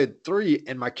 but I played 3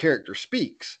 and my character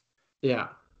speaks. Yeah,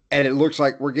 and it looks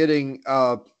like we're getting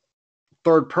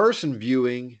third person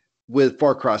viewing with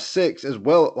Far Cry 6 as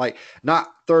well, like not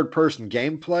third person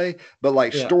gameplay, but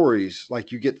like stories,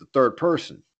 like you get the third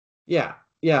person. Yeah.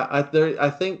 I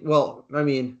think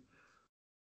with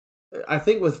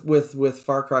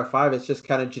Far Cry 5, it's just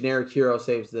kind of generic hero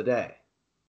saves the day.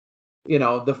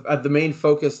 The main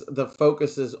focus,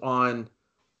 is on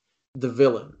the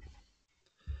villain.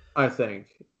 I think,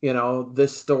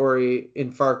 this story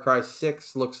in Far Cry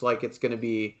 6 looks like it's going to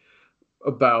be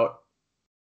about,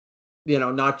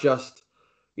 not just,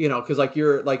 because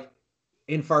you're like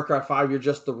in Far Cry 5, you're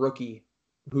just the rookie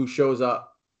who shows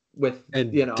up with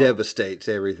and devastates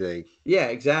everything. Yeah,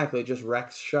 exactly. Just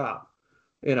wrecks shop.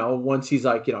 Once he's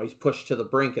like, he's pushed to the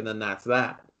brink, and then that's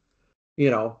that.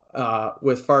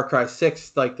 With Far Cry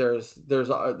 6, like there's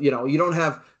you don't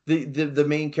have the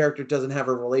main character doesn't have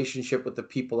a relationship with the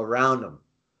people around him.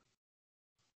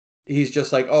 He's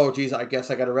just like, oh geez, I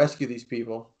guess I got to rescue these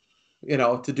people,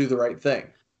 to do the right thing.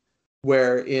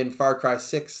 Where in Far Cry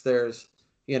 6, there's,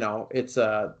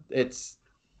 it's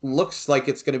looks like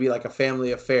it's going to be like a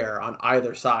family affair on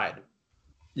either side.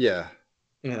 Yeah.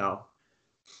 Be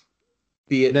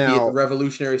it the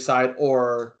revolutionary side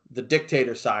or the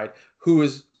dictator side, who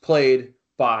is played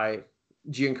by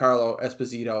Giancarlo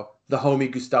Esposito, the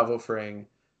homie Gustavo Fring.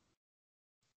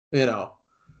 Now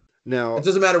it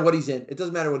doesn't matter what he's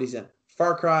in.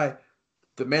 Far Cry,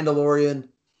 The Mandalorian.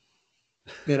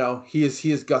 He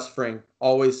is Gus Fring,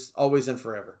 always and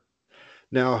forever.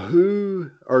 Now,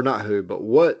 when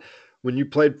you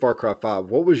played Far Cry 5,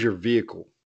 what was your vehicle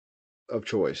of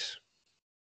choice?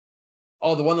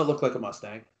 Oh, the one that looked like a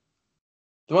Mustang.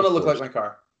 The one that looked like my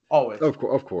car. Always.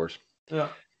 Of course. Yeah.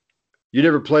 You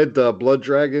never played the Blood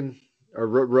Dragon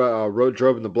or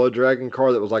drove in the Blood Dragon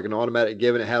car that was like an automatic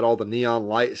give, and it had all the neon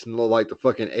lights and looked like the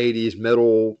fucking 80s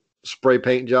metal spray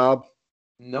paint job?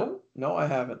 No, I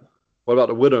haven't. What about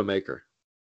the Widowmaker?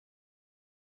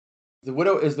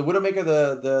 Is the Widowmaker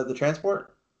the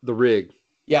transport? The rig.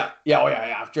 Yeah. Oh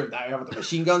yeah. I've driven that with the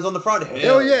machine guns on the front.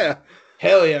 Hell yeah,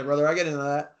 brother. I get into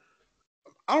that.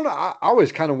 I don't know. I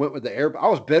always kind of went with the air. I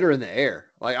was better in the air.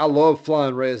 Like, I love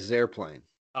flying Rez's airplane.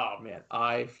 Oh man,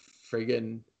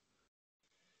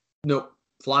 nope.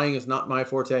 Flying is not my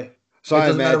forte. So I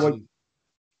imagine.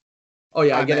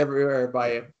 I get everywhere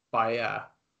by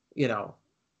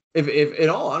If in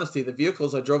all honesty, the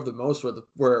vehicles I drove the most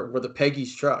were the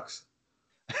Peggy's trucks.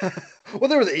 Well,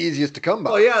 they were the easiest to come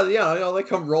by. Oh yeah. They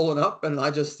come rolling up, and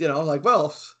I just like,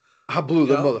 well, I blew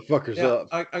them motherfuckers up.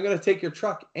 I'm gonna take your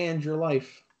truck and your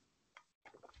life.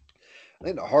 I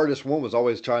think the hardest one was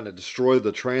always trying to destroy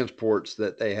the transports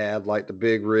that they had, like the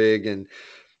big rig and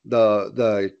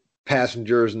the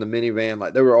passengers in the minivan.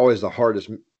 Like, they were always the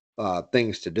hardest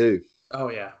things to do. Oh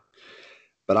yeah.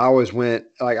 But I always went,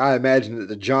 like, I imagine that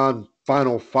the John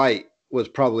final fight was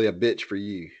probably a bitch for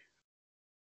you.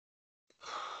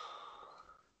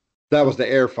 That was the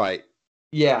air fight.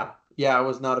 Yeah, I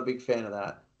was not a big fan of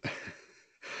that.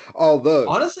 Although,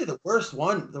 honestly, the worst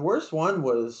one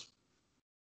was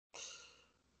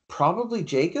probably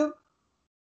Jacob.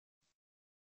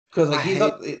 Because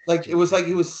it was like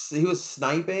he was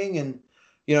sniping, and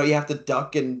you have to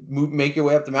duck and make your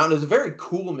way up the mountain. It was a very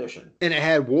cool mission, and it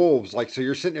had wolves, like, so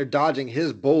you're sitting there dodging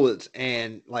his bullets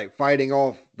and like fighting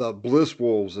off the bliss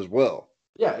wolves as well.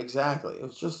 Yeah, exactly. It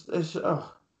was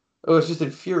just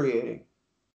infuriating.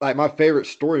 Like, my favorite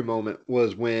story moment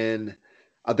was when,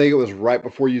 I think it was right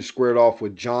before you squared off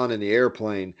with John in the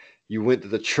airplane. You went to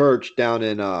the church down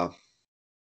in uh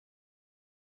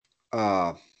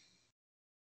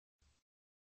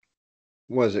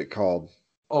what is it called?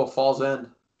 Oh, Falls End.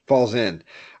 Falls End.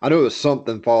 I knew it was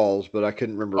something Falls, but I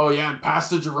couldn't remember. Oh yeah, and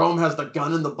Pastor Jerome has the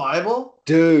gun in the Bible.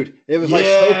 Dude, it was like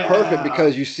so perfect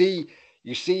because you see,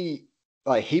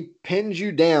 like, he pins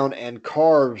you down and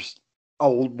carves a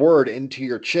word into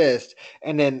your chest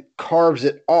and then carves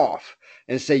it off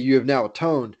and say you have now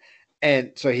atoned.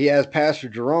 And so he has Pastor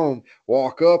Jerome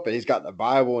walk up and he's got the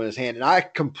Bible in his hand. And I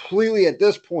completely at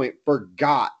this point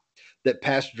forgot that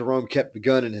Pastor Jerome kept the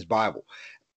gun in his Bible.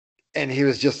 And he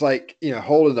was just like,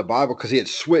 holding the Bible because he had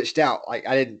switched out. Like,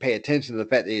 I didn't pay attention to the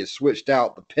fact that he had switched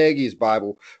out the Peggy's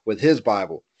Bible with his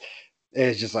Bible. And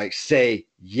it's just like, say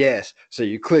yes. So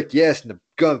you click yes, and the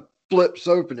gun flips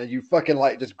open, and you fucking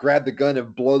like just grab the gun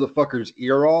and blow the fucker's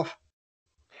ear off.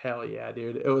 Hell yeah,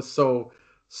 dude! It was so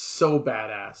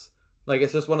badass. Like,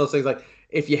 it's just one of those things. Like,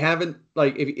 if you haven't,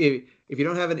 like, if you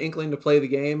don't have an inkling to play the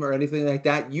game or anything like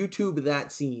that, YouTube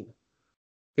that scene.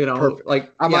 Perfect.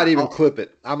 Like, I might even clip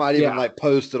it. I might even like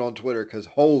post it on Twitter because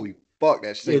holy fuck,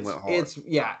 that scene went hard.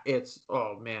 It's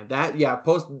oh man,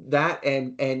 post that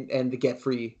and the Get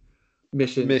Free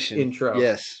mission intro.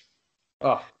 Yes.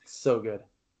 Oh, so good.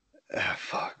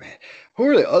 Fuck, man. Who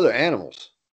are the other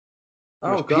animals?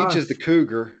 Oh, Peach is the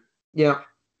cougar. Yeah.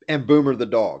 And Boomer the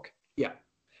dog. Yeah.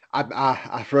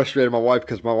 I frustrated my wife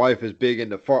because my wife is big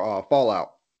into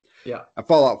Fallout. Yeah.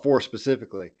 Fallout 4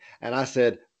 specifically. And I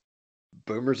said,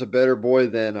 Boomer's a better boy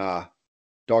than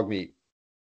Dog Meat.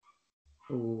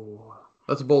 Ooh,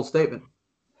 that's a bold statement.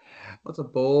 That's a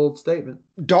bold statement.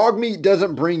 Dog Meat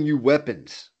doesn't bring you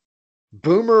weapons.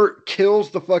 Boomer kills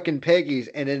the fucking Peggies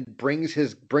and then brings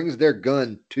their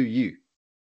gun to you.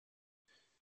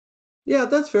 Yeah,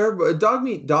 that's fair. But Dog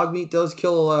Meat does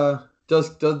kill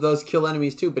does kill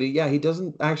enemies too. But he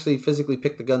doesn't actually physically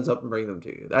pick the guns up and bring them to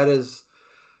you. That is,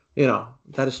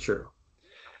 that is true.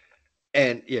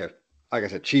 And yeah, like I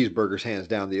said, Cheeseburger's hands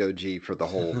down the OG for the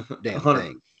whole damn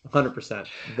thing. 100%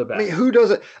 the best. I mean, who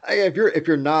doesn't? If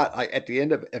you're not like at the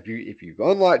end of if you've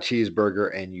unlocked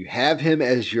Cheeseburger and you have him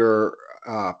as your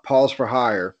fangs for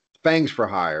hire.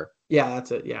 Yeah,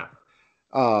 that's it. Yeah.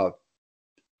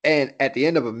 And at the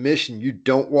end of a mission, you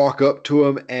don't walk up to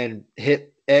him and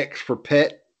hit X for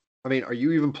pet. I mean, are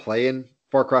you even playing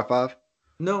Far Cry 5?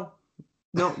 No.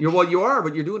 You are,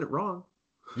 but you're doing it wrong.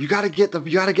 You gotta get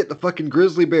the fucking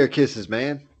grizzly bear kisses,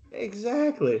 man.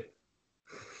 Exactly.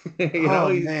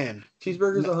 Man,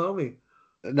 Cheeseburger's a homie.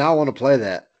 Now I want to play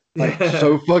that. Like,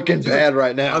 so fucking bad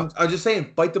right now. I'm just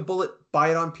saying, bite the bullet, buy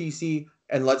it on PC,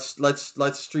 and let's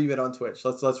stream it on Twitch.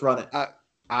 Let's run it.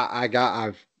 I've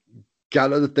got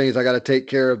other things I got to take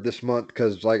care of this month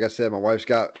because, like I said, my wife's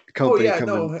got company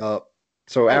coming up.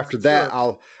 So after that,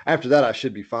 I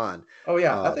should be fine. Oh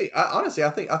yeah, I think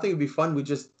it'd be fun. We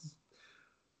just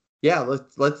we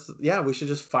should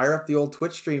just fire up the old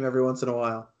Twitch stream every once in a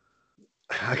while.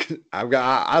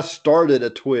 I started a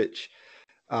Twitch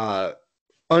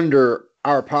under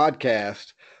our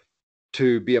podcast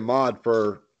to be a mod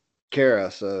for Kara,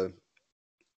 so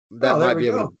that might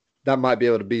be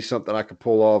able to be something I could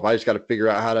pull off. I just got to figure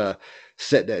out how to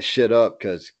set that shit up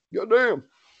because goddamn.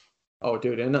 Oh,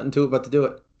 dude, ain't nothing to it but to do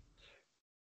it.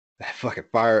 That fucking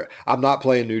fire! I'm not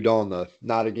playing New Dawn though.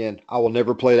 Not again. I will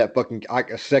never play that fucking.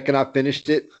 A second I finished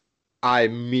it, I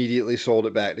immediately sold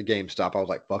it back to GameStop. I was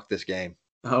like, "Fuck this game."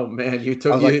 Oh man, you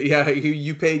paid.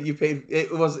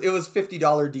 It was $50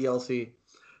 DLC.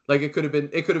 Like it could have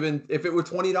been if it were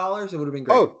 $20, it would have been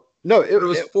great. Oh no, it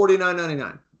was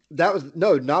 $49.99. That was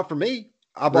not for me.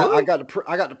 I got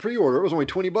the pre-order. It was only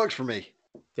 $20 for me.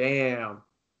 Damn.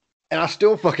 And I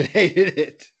still fucking hated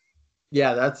it.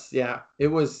 Yeah, it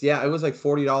was like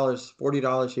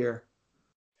 $40 here.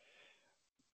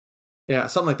 Yeah,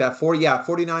 something like that.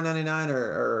 $49.99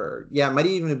 or it might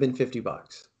even have been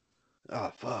 $50. Oh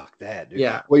fuck that, dude.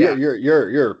 Yeah. Well,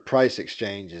 your price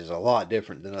exchange is a lot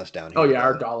different than us down here. Oh yeah,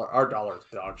 our dollar is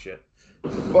dog shit.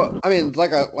 Well, I mean,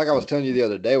 like I was telling you the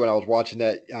other day when I was watching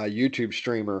that YouTube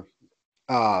streamer,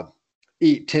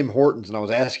 eat Tim Hortons, and I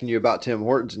was asking you about Tim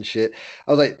Hortons and shit.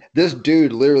 I was like, this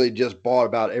dude literally just bought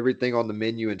about everything on the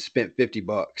menu and spent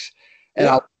 $50. And I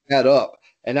Yeah. looked that up,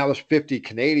 and that was 50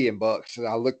 Canadian bucks. And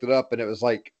I looked it up, and it was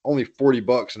like only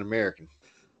 $40 in American.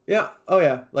 Yeah. Oh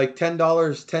yeah. Like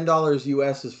 $10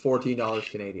 US is $14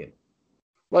 Canadian.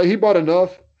 Like he bought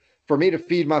enough for me to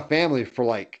feed my family for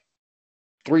like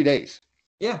 3 days.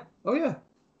 Yeah. Oh yeah.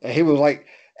 And he was like,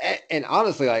 and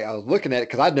honestly, like I was looking at it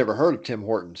because I'd never heard of Tim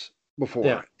Hortons Yeah.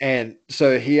 before. And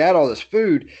so he had all this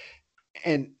food,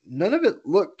 and none of it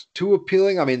looked too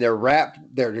appealing. I mean,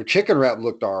 their chicken wrap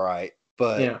looked all right,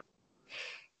 but Yeah.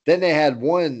 then they had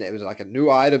one that was like a new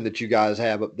item that you guys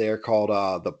have up there called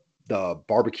the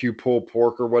barbecue pulled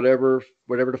pork or whatever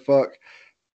the fuck.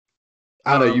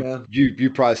 I know Man. you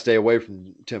probably stay away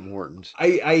from Tim Hortons.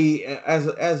 I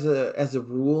as a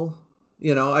rule,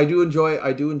 I do enjoy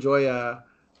a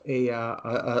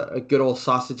good old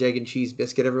sausage, egg, and cheese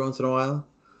biscuit every once in a while.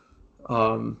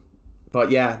 Um,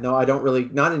 but yeah, no, I don't really,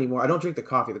 not anymore. I don't drink the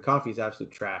coffee. The coffee is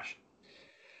absolute trash.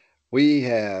 We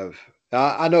have.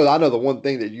 I know the one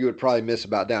thing that you would probably miss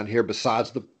about down here,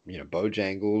 besides the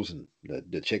Bojangles and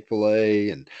the Chick-fil-A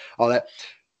and all that,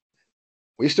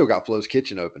 we still got Flo's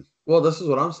Kitchen open. Well, this is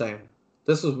what I'm saying.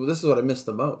 This is what I miss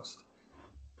the most.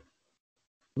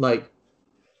 Like,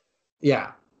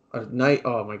 yeah, a night.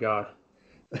 Oh my god,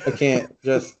 I can't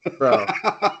just, bro.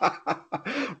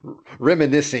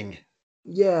 Reminiscing.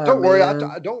 Yeah, Don't worry.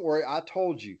 man. Don't worry. I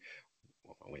told you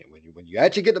when you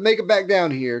actually get to make it back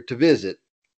down here to visit,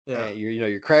 Yeah. and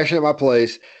you're crashing at my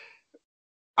place.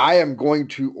 I am going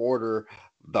to order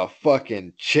the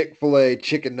fucking Chick-fil-A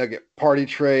chicken nugget party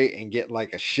tray and get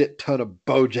like a shit ton of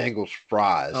Bojangles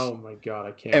fries. Oh my god,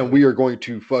 I can't. And wait. we are going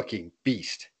to fucking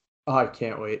feast. Oh, I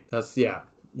can't wait. That's yeah.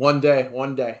 One day.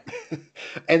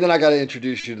 And then I got to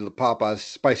introduce you to the Popeyes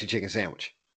spicy chicken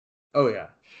sandwich. Oh yeah.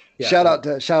 Yeah. Shout out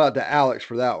to Alex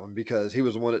for that one, because he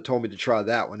was the one that told me to try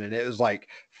that one, and it was like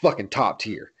fucking top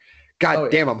tier.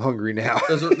 God damn, I'm hungry now.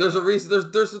 There's a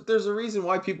reason. There's a reason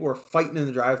why people were fighting in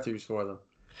the drive-throughs for them.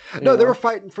 No, they were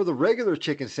fighting for the regular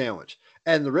chicken sandwich,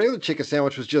 and the regular chicken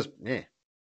sandwich was just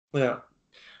Yeah.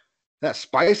 That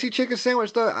spicy chicken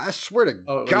sandwich, though, I swear to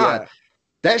God, yeah.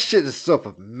 that shit is stuff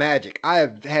of magic. I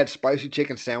have had spicy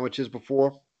chicken sandwiches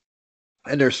before,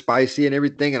 and they're spicy and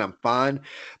everything, and I'm fine.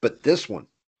 But this one,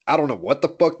 I don't know what the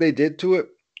fuck they did to it,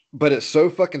 but it's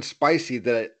so fucking spicy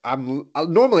that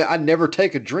normally I never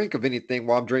take a drink of anything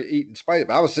while I'm eating spicy.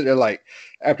 But I was sitting there like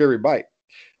after every bite,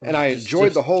 and I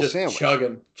enjoyed the whole sandwich,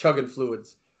 chugging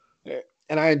fluids,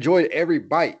 and I enjoyed every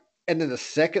bite. And then the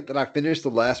second that I finished the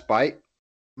last bite,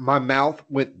 my mouth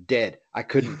went dead. I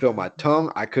couldn't feel my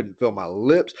tongue. I couldn't feel my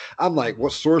lips. I'm like,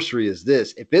 what sorcery is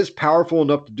this? If it's powerful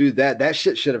enough to do that, that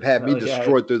shit should have had me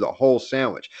destroyed through the whole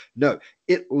sandwich. No,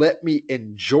 it let me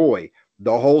enjoy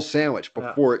the whole sandwich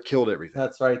before it killed everything.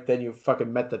 That's right. Then you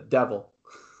fucking met the devil.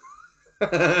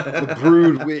 The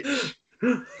brood witch.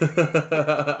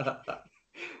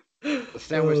 The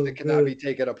sandwich that cannot be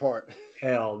taken apart.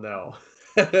 Hell no.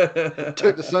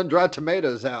 Took the sun-dried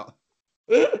tomatoes out.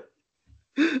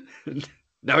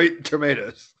 Now eating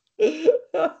tomatoes. For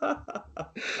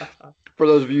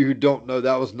those of you who don't know,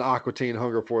 that was an Aqua Teen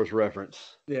Hunger Force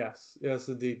reference. Yes,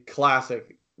 indeed.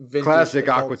 Classic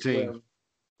Aqua Teen.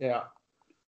 Yeah.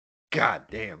 God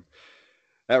damn.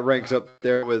 That ranks up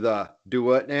there with Do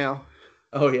What Now?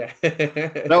 Oh yeah.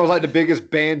 That was like the biggest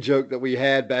band joke that we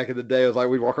had back in the day. It was like,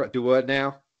 we'd walk around, Do What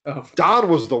Now? Oh. Don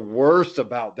was the worst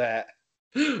about that.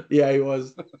 Yeah, he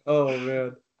was. Oh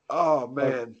man. Oh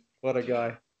man. What a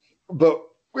guy. But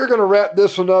we're going to wrap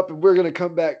this one up, and we're going to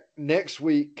come back next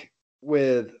week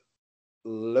with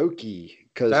Loki,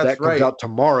 because that comes out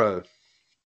tomorrow.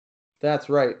 That's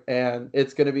right. And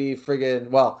it's going to be friggin',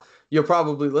 well, you'll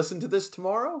probably listen to this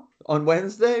tomorrow on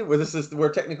Wednesday, where I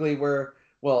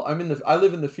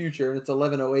live in the future, and it's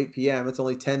 11:08 p.m. It's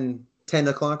only 10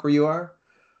 o'clock where you are.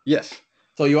 Yes.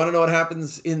 So you want to know what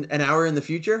happens in an hour in the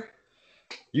future?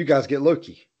 You guys get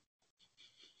Loki.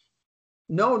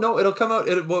 No, it'll come out.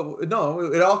 It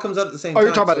all comes out at the same time. Oh,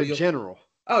 you're talking about in general.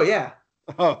 Oh yeah.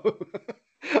 Oh. Do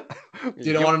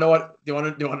you want to know what? Do you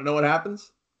want to know what happens?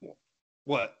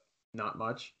 What? Not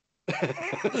much.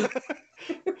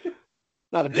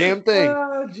 Not a damn thing.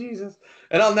 Oh, Jesus.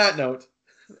 And on that note.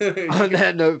 On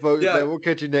that note, folks, man, we'll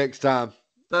catch you next time.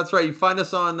 That's right. You find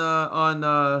us on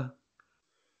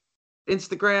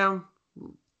Instagram,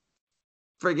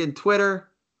 friggin' Twitter.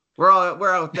 We're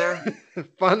out there.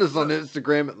 Find us on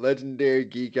Instagram at Legendary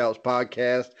Geek Outs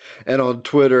Podcast, and on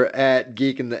Twitter at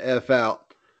Geeking the F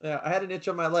Out. Yeah, I had an itch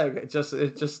on my leg. It just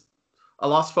I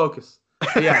lost focus.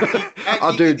 But yeah, at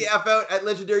I'll Geeking the F Out at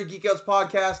Legendary Geek Outs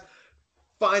Podcast.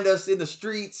 find us in the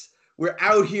streets. We're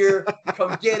out here.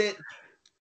 Come get it.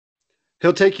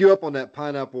 He'll take you up on that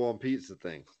pineapple on pizza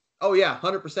thing. Oh yeah,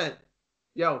 100%.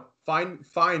 Yo, find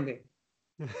me.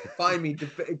 Find me.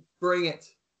 Bring it.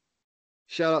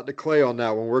 Shout out to Clay on that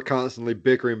one. We're constantly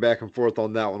bickering back and forth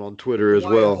on that one on Twitter as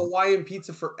well. Hawaiian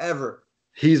pizza forever.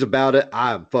 He's about it.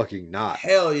 I'm fucking not.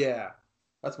 Hell yeah.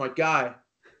 That's my guy.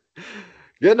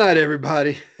 Good night,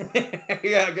 everybody.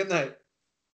 Yeah, good night.